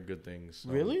haven't, but I heard good things.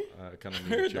 So really? I kind of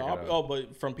need to check it out. Oh,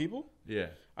 but from people? Yeah.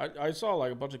 I saw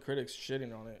like a bunch of critics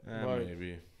shitting on it.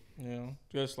 Maybe.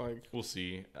 Just like. We'll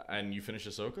see. And you finished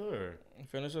Ahsoka or?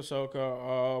 Finished Ahsoka.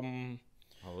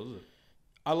 How was it?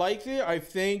 I liked it. I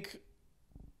think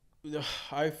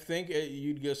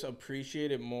you'd just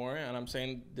appreciate it more, and I'm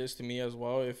saying this to me as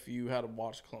well if you had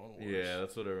watched Clone Wars. Yeah,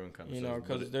 that's what everyone kind of says.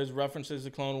 Because there's references to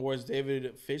Clone Wars.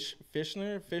 David Fisher,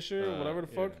 whatever the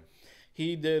fuck.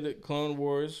 He did Clone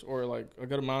Wars, or like a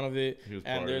good amount of it,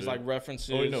 and there's like references.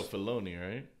 Oh, no, Filoni,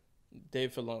 right?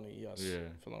 Dave Filoni, yes. Yeah.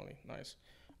 Filoni, nice.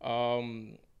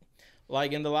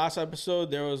 Like in the last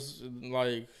episode, there was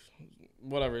like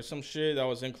some shit that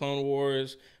was in Clone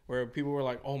Wars where people were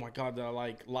like, "Oh my god, the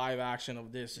like live action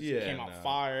of this came out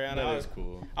fire," and that is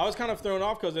cool. I was kind of thrown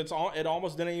off because it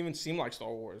almost didn't even seem like Star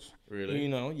Wars. Really?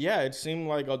 Yeah, it seemed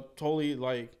like a totally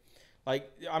like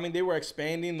I mean they were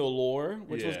expanding the lore,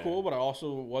 which was cool, but I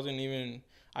also wasn't even.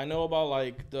 I know about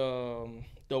like the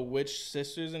witch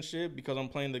sisters and shit because I'm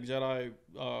playing the Jedi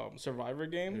Survivor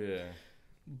game. Yeah.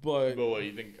 But what,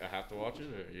 you think I have to watch it?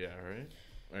 Or, yeah, right?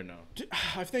 Or no?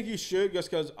 I think you should just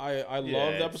because I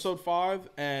loved episode 5.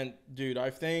 And, dude, I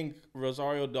think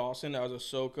Rosario Dawson as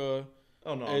Ahsoka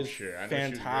Oh no, I'm sure. I know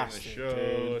fantastic, she was great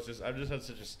in the show. It's just I've just had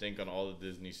such a stink on all the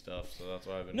Disney stuff, so that's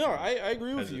why I've been. No, I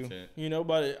agree with you. You know,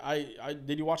 but I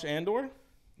did you watch Andor?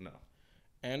 No.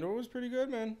 Andor was pretty good,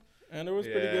 man. Andor was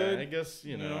pretty good. I guess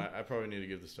you know I probably need to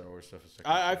give the Star Wars stuff a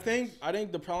second. I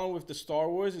think the problem with the Star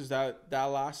Wars is that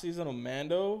last season of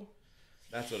Mando.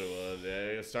 That's what it was.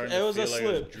 Yeah, it was starting to feel like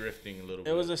it was drifting a little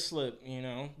bit. It was a slip, you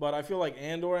know. But I feel like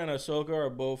Andor and Ahsoka are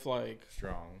both like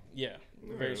strong. Yeah,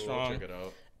 very strong. We'll check it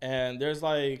out. And there's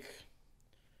like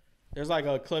a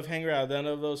cliffhanger at the end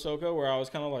of Ahsoka where I was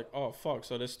kind of like, oh fuck,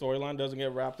 so this storyline doesn't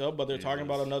get wrapped up, but they're talking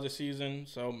about another season,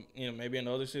 so you know maybe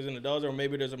another season it does, or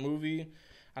maybe there's a movie.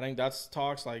 I think that's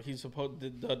talks like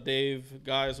the Dave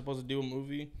guy is supposed to do a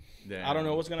movie. Damn. I don't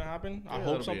know what's gonna happen. I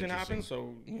hope something happens,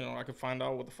 so you know I can find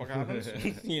out what the fuck happens.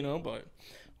 You know, but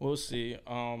we'll see.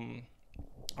 I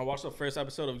watched the first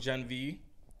episode of Gen V.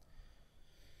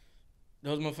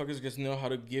 Those motherfuckers just know how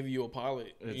to give you a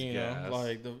pilot.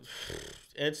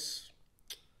 It's.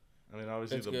 I mean,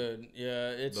 obviously it's good. Yeah,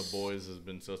 it's The Boys has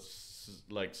been such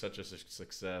a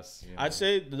success. You know? I'd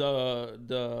say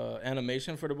the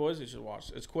animation for The Boys you should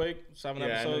watch. It's quick, 7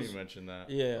 episodes. Yeah, I know you mentioned that.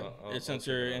 Yeah, it's since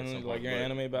you're in like your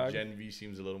anime bag. Gen V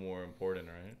seems a little more important,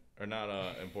 right? Or not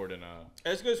important.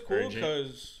 It's just cool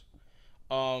because,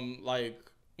 like.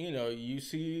 You know, you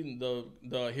see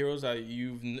the heroes that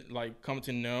you've like come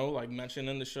to know, like mentioned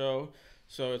in the show.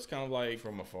 So it's kind of like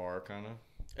from afar, kind of.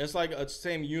 It's like a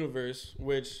same universe.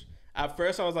 Which at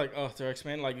first I was like, oh, they're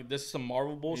expanding. Like this is some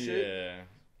Marvel bullshit. Yeah.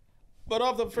 But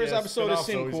off the first episode, it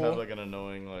seemed cool. Have like an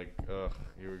annoying like,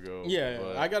 here we go. Yeah,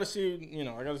 but I gotta see. You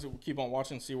know, I gotta keep on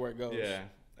watching, see where it goes. Yeah.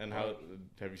 And how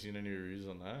have you seen any reviews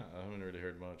on that? I haven't really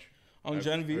heard much. On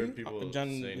Gen V, heard people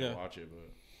saying to watch it,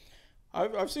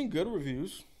 but I've seen good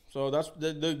reviews. So that's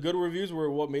the good reviews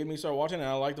were what made me start watching, and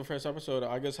I liked the first episode.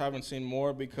 I just haven't seen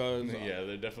more because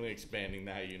they're definitely expanding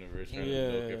that universe, trying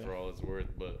to milk it for all it's worth.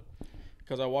 But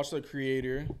because I watched The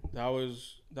Creator,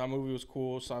 that movie was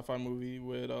cool, sci-fi movie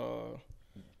with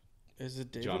is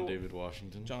it John David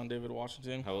Washington? John David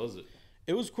Washington. How was it?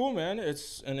 It was cool, man.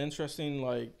 It's an interesting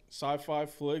like sci-fi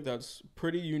flick that's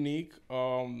pretty unique.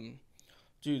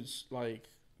 Dude's like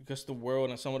just the world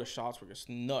and some of the shots were just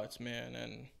nuts, man,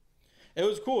 and. It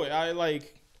was cool.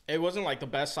 it wasn't like the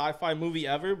best sci-fi movie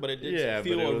ever, but it did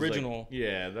feel original. Like,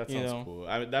 yeah, that sounds cool.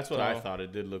 I mean, that's what I thought.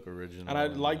 It did look original. And I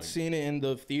liked seeing it in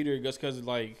the theater just because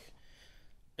like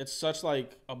it's such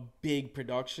like a big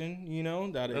production, you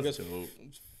know, that it just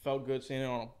felt good seeing it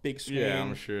on a big screen. Yeah,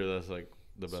 I'm sure that's like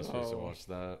the best place to watch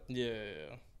that.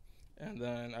 Yeah. And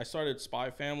then I started Spy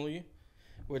Family,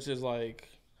 which is like,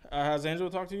 has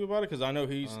Angelo talked to you about it? Because I know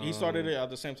he started it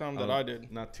at the same time that I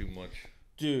did. Not too much.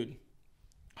 Dude,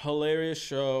 hilarious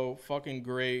show, fucking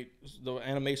great. The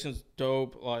animation's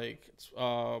dope. Like,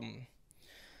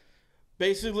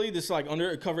 basically this like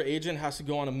undercover agent has to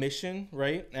go on a mission,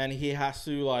 right? And he has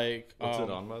to like. What's it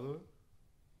on, by the way?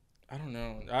 I don't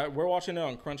know. We're watching it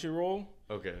on Crunchyroll.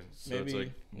 Okay, so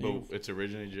maybe it's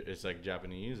originally it's like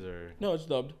Japanese or no, it's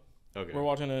dubbed. Okay, we're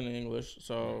watching it in English,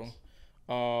 so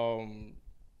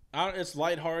it's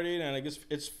lighthearted and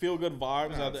it's feel good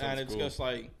vibes, and it's just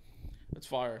like it's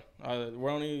fire. We're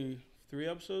only 3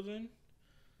 episodes in.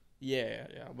 Yeah,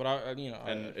 but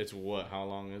and it's what? How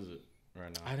long is it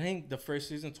right now? I think the first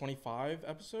season 25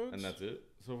 episodes, and that's it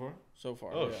so far. So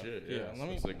far. Oh shit! Yeah.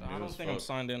 I don't think I'm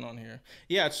signed in on here.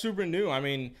 Yeah, it's super new. I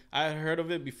mean, I had heard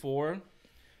of it before,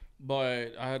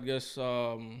 but I had guess.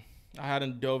 I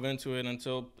hadn't dove into it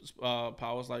until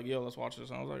Pal was like, yo, let's watch this.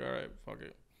 And I was like, all right, fuck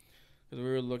it. Because we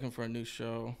were looking for a new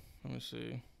show. Let me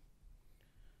see.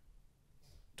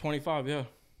 25, yeah.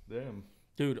 Damn.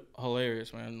 Dude,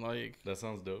 hilarious, man. Like, that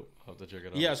sounds dope. I'll have to check it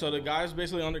out. Yeah, so the guy's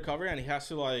basically undercover and he has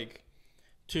to, like,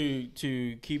 to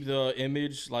keep the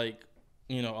image, like,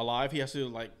 you know, alive, he has to,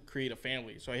 like, create a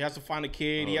family. So he has to find a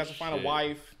kid. He has to find a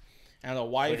wife. And the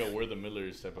wife, it's like a We're the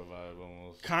Millers type of vibe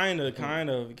almost. Kind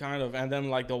of. And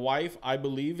then like the wife, I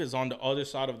believe, is on the other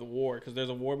side of the war because there's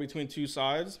a war between 2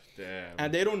 sides. Damn.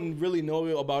 And they don't really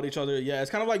know about each other. Yeah, it's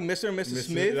kind of like Mr. and Mrs.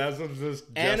 Smith. That's just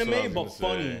anime, but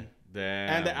funny. Damn.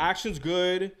 And the action's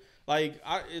good. Like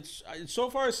it's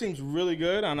so far it seems really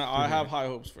good, and I have high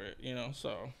hopes for it. You know,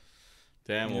 so.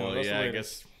 Damn. Well, yeah, I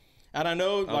guess. And I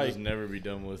know, I'll just never be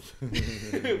done with.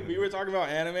 We were talking about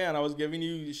anime, and I was giving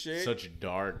you shit. Such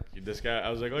dark. This guy, I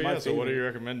was like, oh yeah. So what are your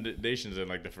recommendations? And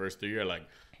like the first 3 are like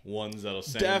ones that'll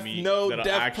send me.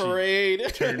 Death Parade.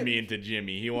 Turn me into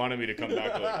Jimmy. He wanted me to come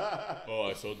back like, oh,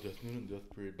 I saw Death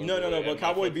Parade. No. But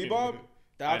Cowboy Bebop,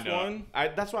 that's one.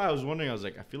 That's why I was wondering. I was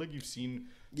like, I feel like you've seen.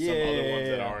 Some other ones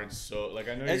that aren't so like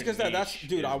I know. It's because that's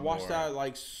dude. I watched that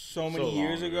like so many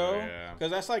years ago. Because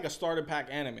that's like a starter pack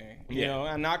anime, you know,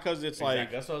 and not because it's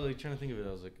like. That's what I was like trying to think of it.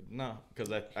 I was like, no,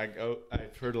 because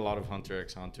I've heard a lot of Hunter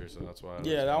x Hunter, so that's why.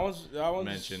 That one's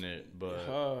mention it, but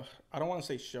I don't want to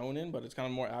say shonen, but it's kind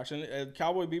of more action.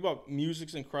 Cowboy Bebop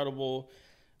music's incredible.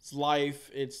 It's life.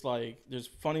 It's like there's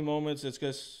funny moments. It's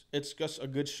just a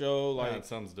good show. Like that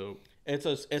sounds dope. It's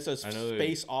a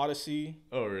space odyssey.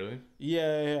 Oh really?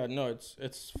 Yeah. No,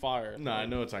 it's fire. No, I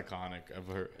know it's iconic. I've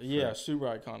heard. Yeah, super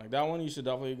iconic. That one you should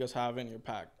definitely just have in your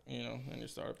pack. You know, in your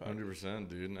starter pack. 100%,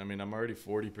 dude. I mean, I'm already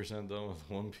 40% done with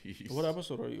One Piece. What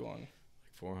episode are you on? Like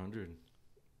 400.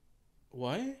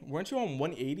 What? Weren't you on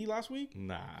 180 last week?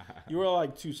 Nah. You were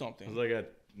like 2 something. I was like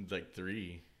at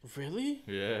 3. Really?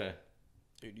 Yeah.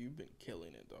 Dude, you've been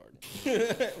killing it,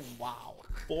 dog. Wow.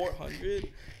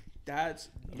 400? That's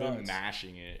nuts. I've been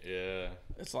mashing it, yeah.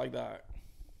 It's like that.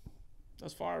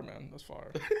 That's fire, man. That's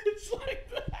fire. It's like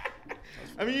that.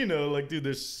 I mean, you know, like, dude,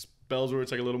 there's spells where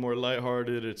it's like a little more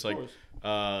lighthearted. It's like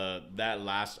that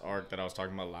last arc that I was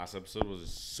talking about last episode was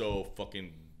so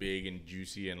fucking big and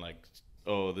juicy and like,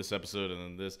 oh, this episode and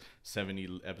then this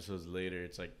 70 episodes later,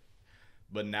 it's like,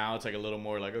 but now it's like a little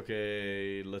more like,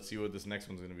 okay, let's see what this next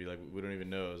one's gonna be like. We don't even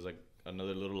know. It's like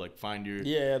another little like find your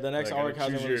the next arc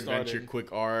hasn't really started. Choose your adventure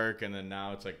quick arc, and then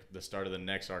now it's like the start of the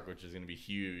next arc, which is gonna be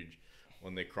huge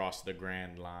when they cross the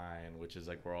Grand Line, which is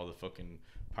like where all the fucking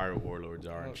pirate warlords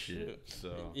are and shit.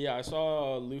 So yeah, I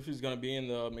saw Luffy's gonna be in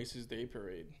the Macy's Day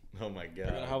Parade. Oh my god! They're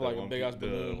gonna have like a big ass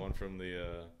balloon. The one from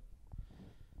the.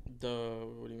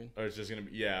 What do you mean? Or it's just gonna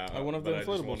be one of the inflatables.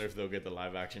 I just wonder if they'll get the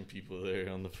live action people there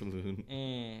on the balloon.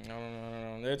 I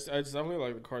don't know. It's definitely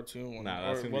like the cartoon one. Nah,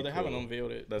 that's gonna be cool. They haven't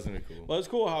unveiled it. That's gonna be cool. But it's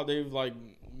cool how they've like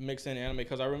mixed in anime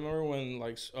because I remember when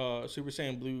like Super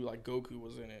Saiyan Blue like Goku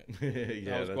was in it.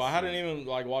 Yeah, that was cool. I hadn't even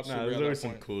like watched. There's always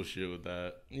some cool shit with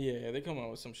that. Yeah, they come out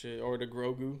with some shit or the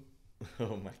Grogu.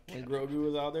 Oh my god! When Grogu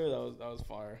was out there, that was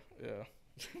fire. Yeah.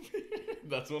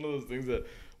 That's one of those things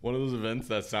one of those events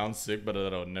that sounds sick, but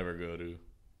that I would never go to.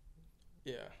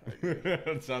 Yeah, I agree.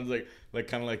 It sounds like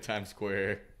kind of like Times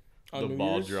Square. The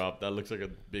ball drop. That looks like a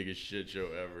biggest shit show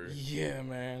ever. Yeah,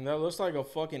 man. That looks like a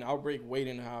fucking outbreak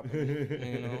waiting to happen.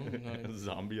 You know? Like, a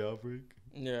zombie outbreak?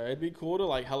 Yeah, it'd be cool to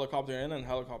like helicopter in and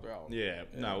helicopter out. Yeah.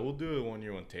 No, we'll do it one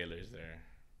year when Taylor's there.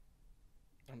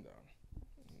 I'm down.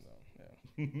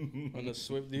 On the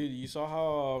Swift, dude, you saw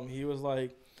how he was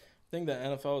like, I think the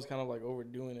NFL is kind of like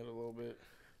overdoing it a little bit.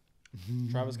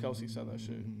 Travis Kelce said that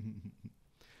shit.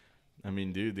 I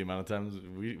mean, dude, the amount of times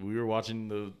we were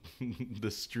watching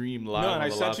the stream live. No, and I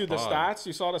sent you the stats.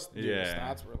 You saw the yeah. The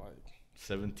stats were like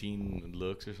 17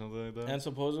 looks or something like that. And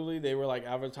supposedly they were like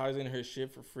advertising her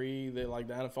shit for free. They like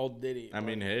the NFL did it. I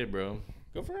mean, hey, bro.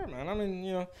 Good for her, man. I mean,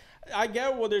 you know, I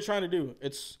get what they're trying to do.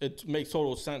 It makes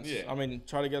total sense. Yeah. I mean,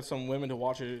 try to get some women to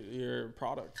watch your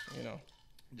product, you know.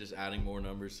 Just adding more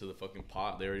numbers to the fucking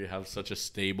pot. They already have such a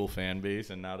stable fan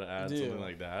base, and now to add something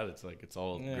like that, it's like it's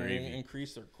all gravy.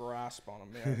 Increase their grasp on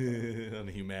America. On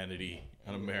humanity.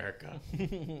 On America.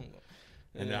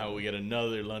 And now we get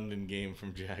another London game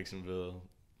from Jacksonville.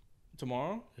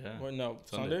 Tomorrow? Yeah. What, no,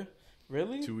 Sunday?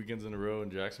 Really? 2 weekends in a row in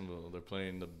Jacksonville. They're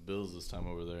playing the Bills this time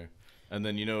over there. And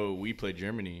then, you know, we play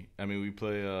Germany. I mean, we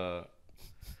play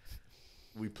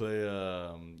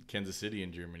Kansas City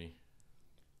in Germany.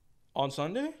 On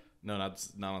Sunday? No, not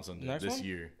on Sunday. Next this one?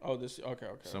 year. Oh, okay.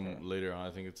 Later on.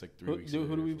 I think it's like 3 weeks.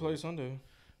 Who do we play Sunday?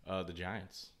 The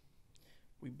Giants.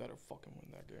 We better fucking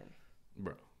win that game.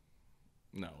 Bro.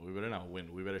 No, we better not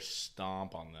win. We better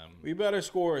stomp on them. We better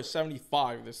score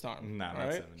 75 this time. Nah,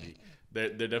 not 70. They're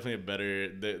definitely a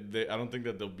better. I don't think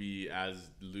that they'll be as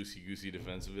loosey-goosey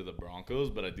defensively as the Broncos,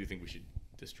 but I do think we should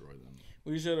destroy them.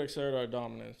 We should exert our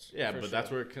dominance. Yeah, but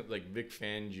that's where, like, Vic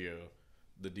Fangio,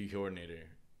 the D coordinator,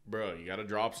 bro, you got to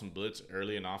drop some blitz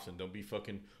early and often. Don't be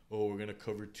fucking, we're going to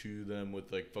cover 2 them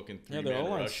with, like, fucking 3 man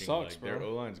rushing. Sucks, like, their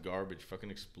O-line's garbage. Fucking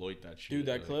exploit that shit. Dude,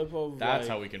 that like, clip of, that's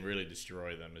how we can really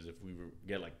destroy them, is if we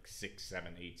get, like, 6,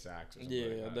 7, 8 sacks or something.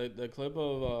 Yeah, like the clip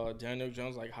of Daniel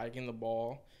Jones, like, hiking the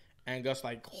ball and just,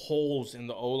 like, holes in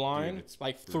the O-line. Dude, it's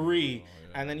like 3.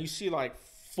 And then you see, like,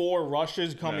 4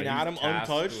 rushes coming at him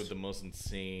untouched. With the most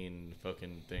insane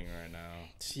fucking thing right now.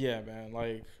 Yeah, man.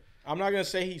 Like, I'm not going to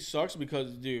say he sucks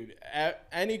because, dude,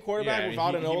 any quarterback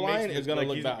without an O-line is going to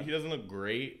look bad. He doesn't look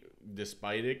great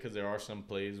despite it, because there are some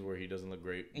plays where he doesn't look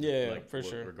great. Yeah, like, for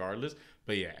sure. Regardless.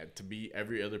 But, yeah, to be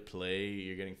every other play,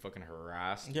 you're getting fucking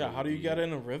harassed. Yeah, how do you get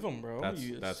in a rhythm, bro?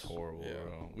 That's horrible,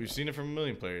 bro. We've seen it from a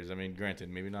million players. I mean, granted,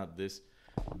 maybe not this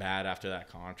bad after that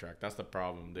contract. That's the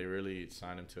problem. They really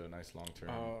signed him to a nice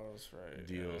long-term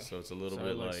deal. Yeah. So it's a little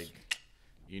bit like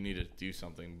you need to do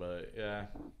something. But, yeah,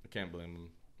 I can't blame them.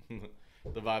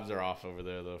 The vibes are off over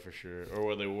there, though, for sure. Or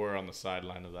where they were on the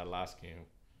sideline of that last game.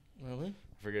 Really?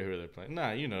 I forget who they're playing.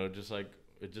 Nah, you know, just like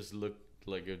it just looked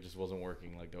like it just wasn't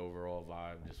working. Like the overall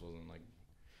vibe just wasn't like.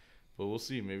 But we'll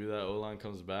see. Maybe that O-line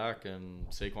comes back and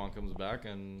Saquon comes back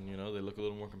and, you know, they look a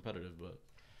little more competitive. But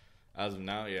as of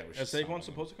now, yeah. Is Saquon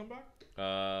supposed to come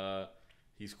back?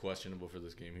 He's questionable for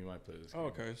this game. He might play this game. Oh,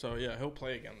 okay. So, yeah, he'll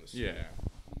play again this year.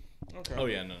 Yeah. Okay. Oh,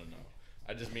 yeah. No.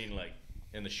 I just mean, like,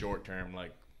 in the short term,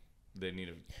 like, they need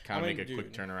to kind of make a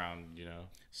quick turnaround, you know.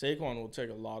 Saquon will take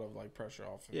a lot of, like, pressure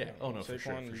off. Yeah. Oh, no, for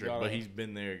sure. But he's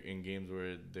been there in games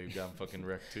where they've gotten fucking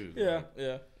wrecked, too. Yeah.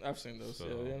 I've seen those.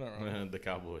 So, yeah, not wrong. The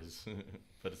Cowboys.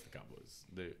 But it's the Cowboys.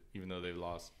 Even though they've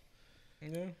lost.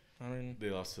 Yeah. I mean, they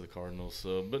lost to the Cardinals.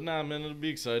 So, but nah, man, it'll be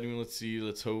exciting. Let's see.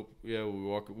 Let's hope. Yeah,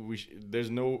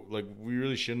 there's no, like, we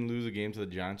really shouldn't lose a game to the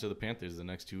Giants or the Panthers the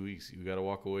next 2 weeks. You got to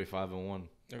walk away 5-1.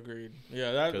 Agreed.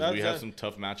 Yeah, because we have some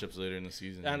tough matchups later in the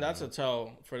season. And that's a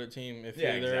tell for the team if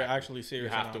they're actually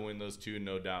serious. You have to win those 2,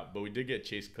 no doubt. But we did get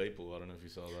Chase Claypool. I don't know if you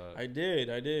saw that. I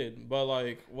did. But,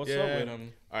 like, what's up with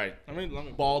him? All right. I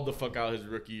mean, balled the fuck out his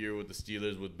rookie year with the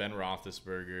Steelers with Ben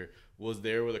Roethlisberger. Was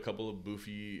there with a couple of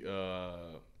boofy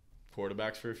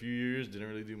quarterbacks for a few years. Didn't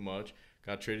really do much.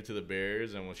 Got traded to the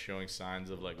Bears and was showing signs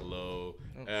of, like, low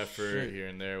effort here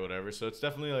and there, whatever. So it's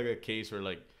definitely, like, a case where,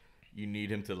 like, you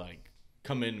need him to, like,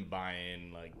 come in, buy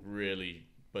in, like, really.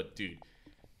 But, dude,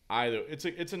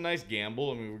 it's a nice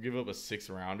gamble. I mean, we give up a 6th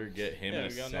rounder, get him at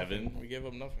a 7. Nothing. We gave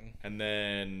up nothing. And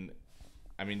then,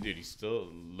 I mean, dude, he's still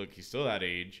that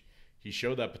age. He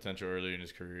showed that potential earlier in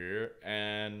his career,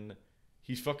 and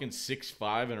he's fucking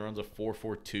 6'5" and runs a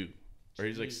 4.42, or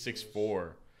he's like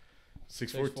 6'4".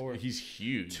 6'4". He's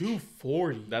huge.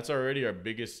 240. That's already our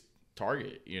biggest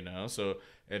target, you know. So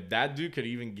if that dude could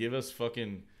even give us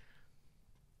fucking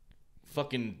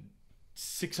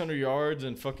 600 yards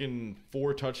and fucking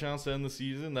 4 touchdowns to end the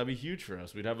season, that'd be huge for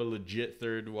us. We'd have a legit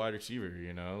 3rd wide receiver,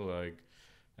 you know, like,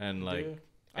 and like. Yeah.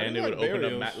 And it would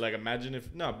open up, like, imagine if,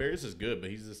 Barrios is good, but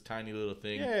he's this tiny little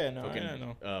thing. Yeah, no, I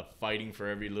know. Fighting for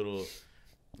every little,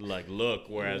 like, look.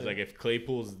 Whereas, like, if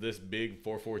Claypool's this big,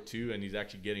 4.42, and he's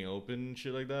actually getting open and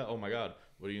shit like that, oh my God,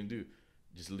 what are you going to do?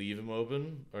 Just leave him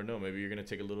open? Or no, maybe you're going to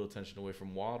take a little attention away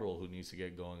from Waddle, who needs to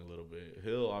get going a little bit.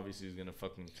 Hill, obviously, is going to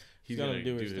he's going to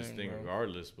do his thing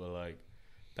regardless, but, like,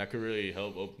 that could really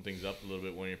help open things up a little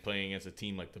bit when you're playing against a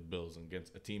team like the Bills and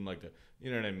against a team like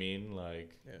you know what I mean?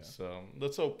 Like, so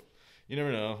let's hope. You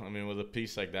never know. I mean, with a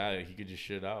piece like that, he could just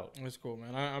shit out. It's cool,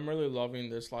 man. I'm really loving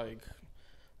this, like,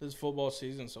 this football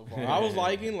season so far. I was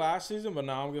liking last season, but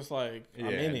now I'm just like, I'm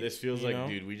in it. This feels like,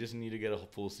 dude, we just need to get a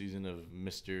full season of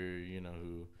Mr. You know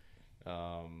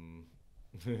who.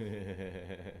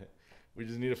 We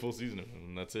just need a full season of him,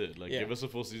 and that's it. Like, give us a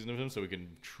full season of him so we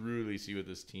can truly see what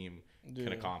this team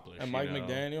can accomplish. And Mike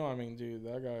McDaniel, I mean, dude,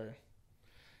 that guy.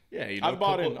 Yeah, I've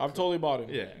bought in. I've totally bought in.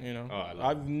 Yeah, you know,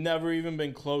 I've never even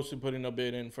been close to putting a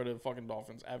bid in for the fucking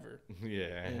Dolphins ever.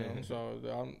 Yeah, you know,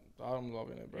 so I'm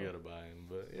loving it, bro. You gotta buy in,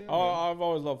 but I've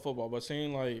always loved football, but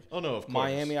seeing like of course.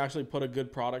 Miami actually put a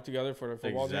good product together for their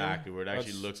football game. Exactly, where it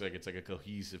actually looks like it's like a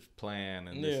cohesive plan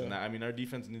and this and that. I mean, our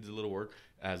defense needs a little work,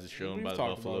 as is shown by the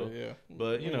Buffalo.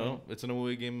 But you know, it's an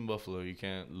away game in Buffalo. You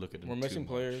can't look at it. We're missing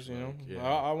players, you know.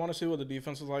 I want to see what the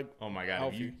defense is like. Oh my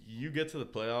god, if you get to the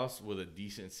playoffs with a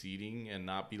decent seeding and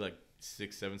not be like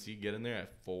 6, 7 seed, get in there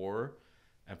at 4.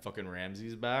 And fucking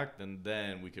Ramsey's back,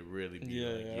 then we could really be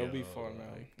it'll be fun,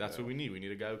 man. Like, that's what we need. We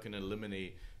need a guy who can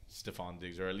eliminate Stephon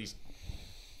Diggs or at least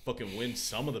fucking win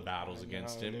some of the battles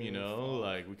against him, you know?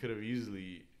 Like, we could have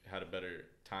easily had a better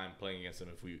time playing against him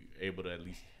if we were able to at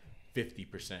least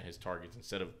 50% his targets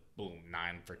instead of, boom,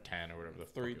 9 for 10 or whatever the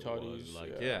 3 fuck it was. tutties.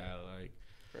 Like, like,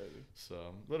 crazy.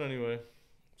 So, but anyway,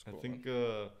 cool, I think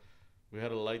we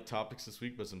had a light topics this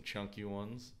week, but some chunky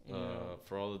ones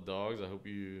for all the dogs. I hope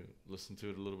you listen to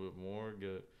it a little bit more.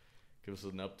 Give us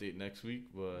an update next week.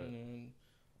 But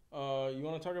you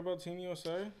want to talk about Team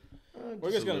USA? We're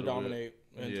just gonna dominate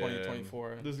in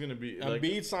 2024. There's gonna be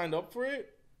Embiid signed up for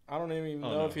it. I don't even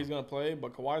know if he's gonna play,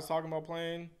 but Kawhi's talking about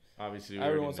playing. Obviously,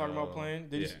 everyone's talking about playing.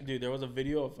 Dude, there was a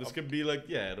video of this. Could be like,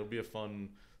 it'll be a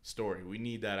fun story. We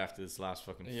need that after this last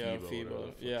fucking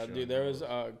FIBA. Yeah, dude. There was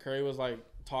Curry was like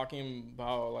talking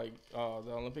about like the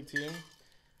Olympic team,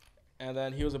 and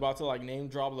then he was about to like name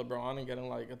drop LeBron and getting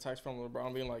like a text from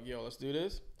LeBron being like, "Yo, let's do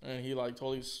this," and he like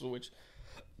totally switch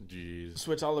out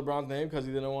LeBron's name because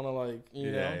he didn't want to like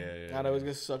you know. And it was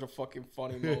just such a fucking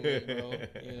funny moment, bro.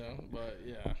 You know, but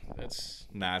it's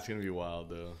gonna be wild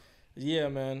though. Yeah,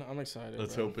 man, I'm excited.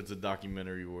 Let's hope it's a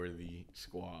documentary worthy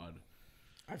squad.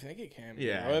 I think it can be.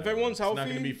 Yeah. Bro. If everyone's healthy. It's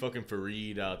not going to be fucking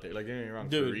Fareed out there. Like, don't get me wrong.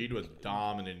 Dude, Fareed was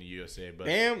dominant in the USA. But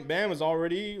Bam is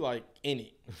already, like, in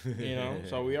it. You know?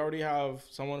 So we already have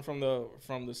someone from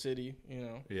the city, you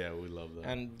know? Yeah, we love that.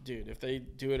 And, dude, if they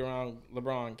do it around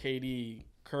LeBron, KD,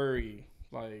 Curry,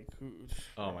 like...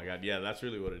 Oh, my God. Yeah, that's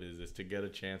really what it is to get a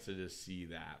chance to just see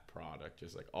that product.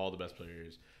 Just, like, all the best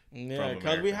players. Yeah,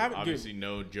 because we haven't... Obviously,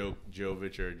 no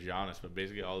Jovic or Giannis, but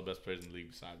basically all the best players in the league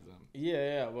besides them.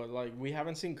 Yeah, but, like, we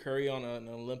haven't seen Curry on an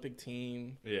Olympic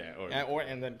team. Yeah.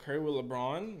 And then Curry with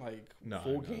LeBron, like,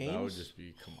 full games. That would just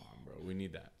be... Come on, bro. We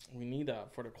need that. We need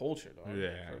that for the culture, though.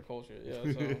 Yeah. For the culture,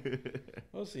 yeah. So,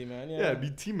 we'll see, man. Yeah, be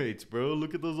teammates, bro.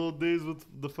 Look at those old days with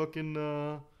the fucking...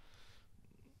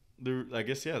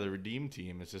 the Redeem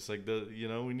team. It's just like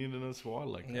we need another squad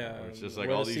like that. Yeah, it's just like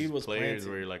all these players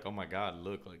where you're like, oh my god,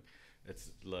 look, like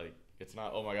it's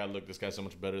not, oh my god, look, this guy's so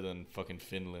much better than fucking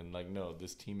Finland. Like, no,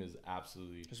 this team is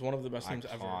absolutely it's one of the best teams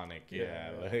ever. Iconic,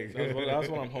 that's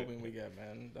what I'm hoping we get,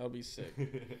 man. That would be sick.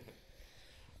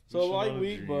 So light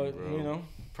week, but bro. You know,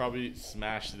 probably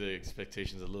smash the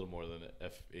expectations a little more than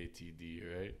FATD,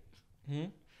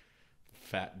 right?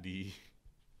 Fat D,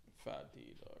 dog.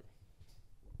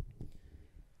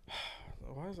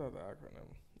 Why is that the acronym?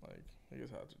 Like, he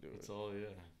just had to do it. It's all,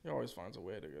 He always finds a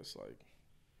way to just, like,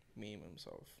 meme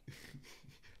himself.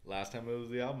 Last time it was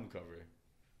the album cover,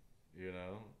 you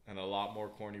know? And a lot more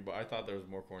corny bars. I thought there was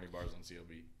more corny bars on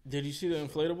CLB. Did you see the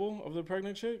inflatable of the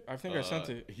pregnant chick? I think I sent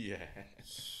it. Yeah.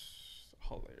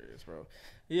 Hilarious, bro.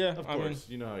 Yeah, of course.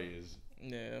 You know how he is.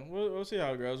 Yeah, we'll see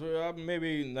how it goes.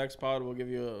 Maybe next pod we'll give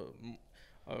you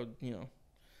a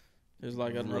there's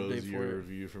like an update for it.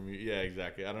 Review from you. Yeah,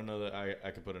 exactly. I don't know that I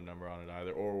could put a number on it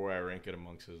either, or where I rank it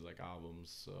amongst his like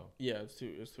albums. So yeah, it's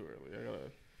too early. I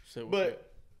gotta sit with but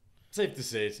it. Safe to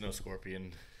say it's no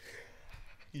Scorpion.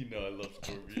 You know I love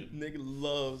Scorpion. Nigga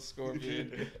loves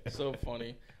Scorpion. So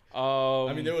funny.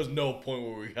 I mean, there was no point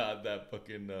where we got that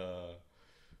fucking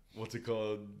what's it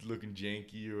called? Looking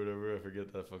Janky or whatever. I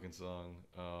forget that fucking song.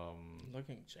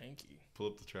 Looking Janky. Pull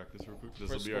up the track list real quick. This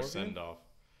will be our send off.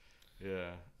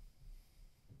 Yeah.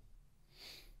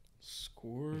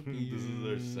 Scorpion. This is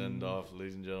their send off,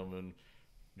 ladies and gentlemen.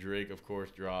 Drake, of course,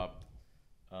 dropped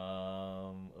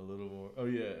a little more. Oh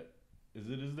yeah,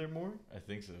 is there more? I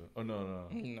think so. Oh no.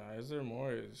 Nah, is there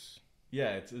more?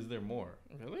 Yeah, is there more?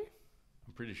 Really?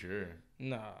 I'm pretty sure.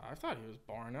 Nah, I thought he was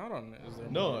barring out on it.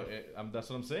 No, that's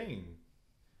what I'm saying.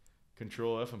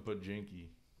 Control F and put janky.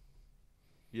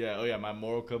 Yeah, oh yeah, my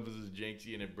moral compass is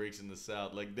janky and it breaks in the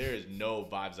south. Like, there is no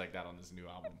vibes like that on this new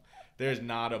album. There's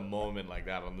not a moment like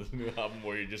that on this new album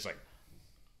where you're just like...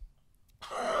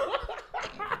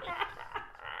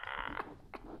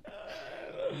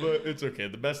 But it's okay.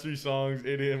 The best 3 songs,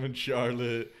 8 AM in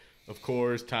Charlotte, of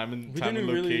course. Time and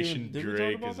Location,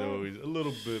 Drake is always a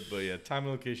little bit, but yeah, Time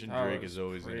and Location, Drake is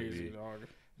always gonna be dog.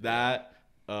 that.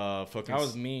 Fucking that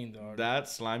was mean, dog. That,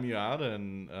 Slime You Out,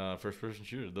 and First Person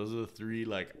Shooter. Those are the 3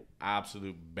 like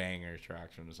absolute banger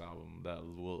tracks from this album that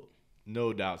will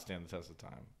no doubt stand the test of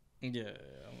time. Yeah,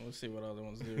 we'll see what other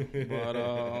ones do. But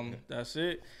that's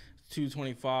it.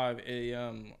 2:25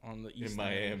 a.m. on the East in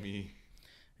Miami.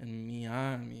 In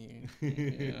Miami.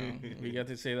 We get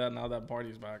to say that now that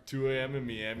party's back. 2 a.m. in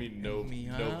Miami, no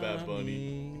Bad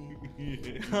Bunny.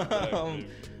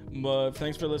 But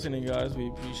thanks for listening, guys. We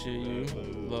appreciate you.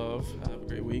 Love. Have a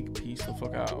great week. Peace the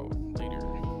fuck out. Later.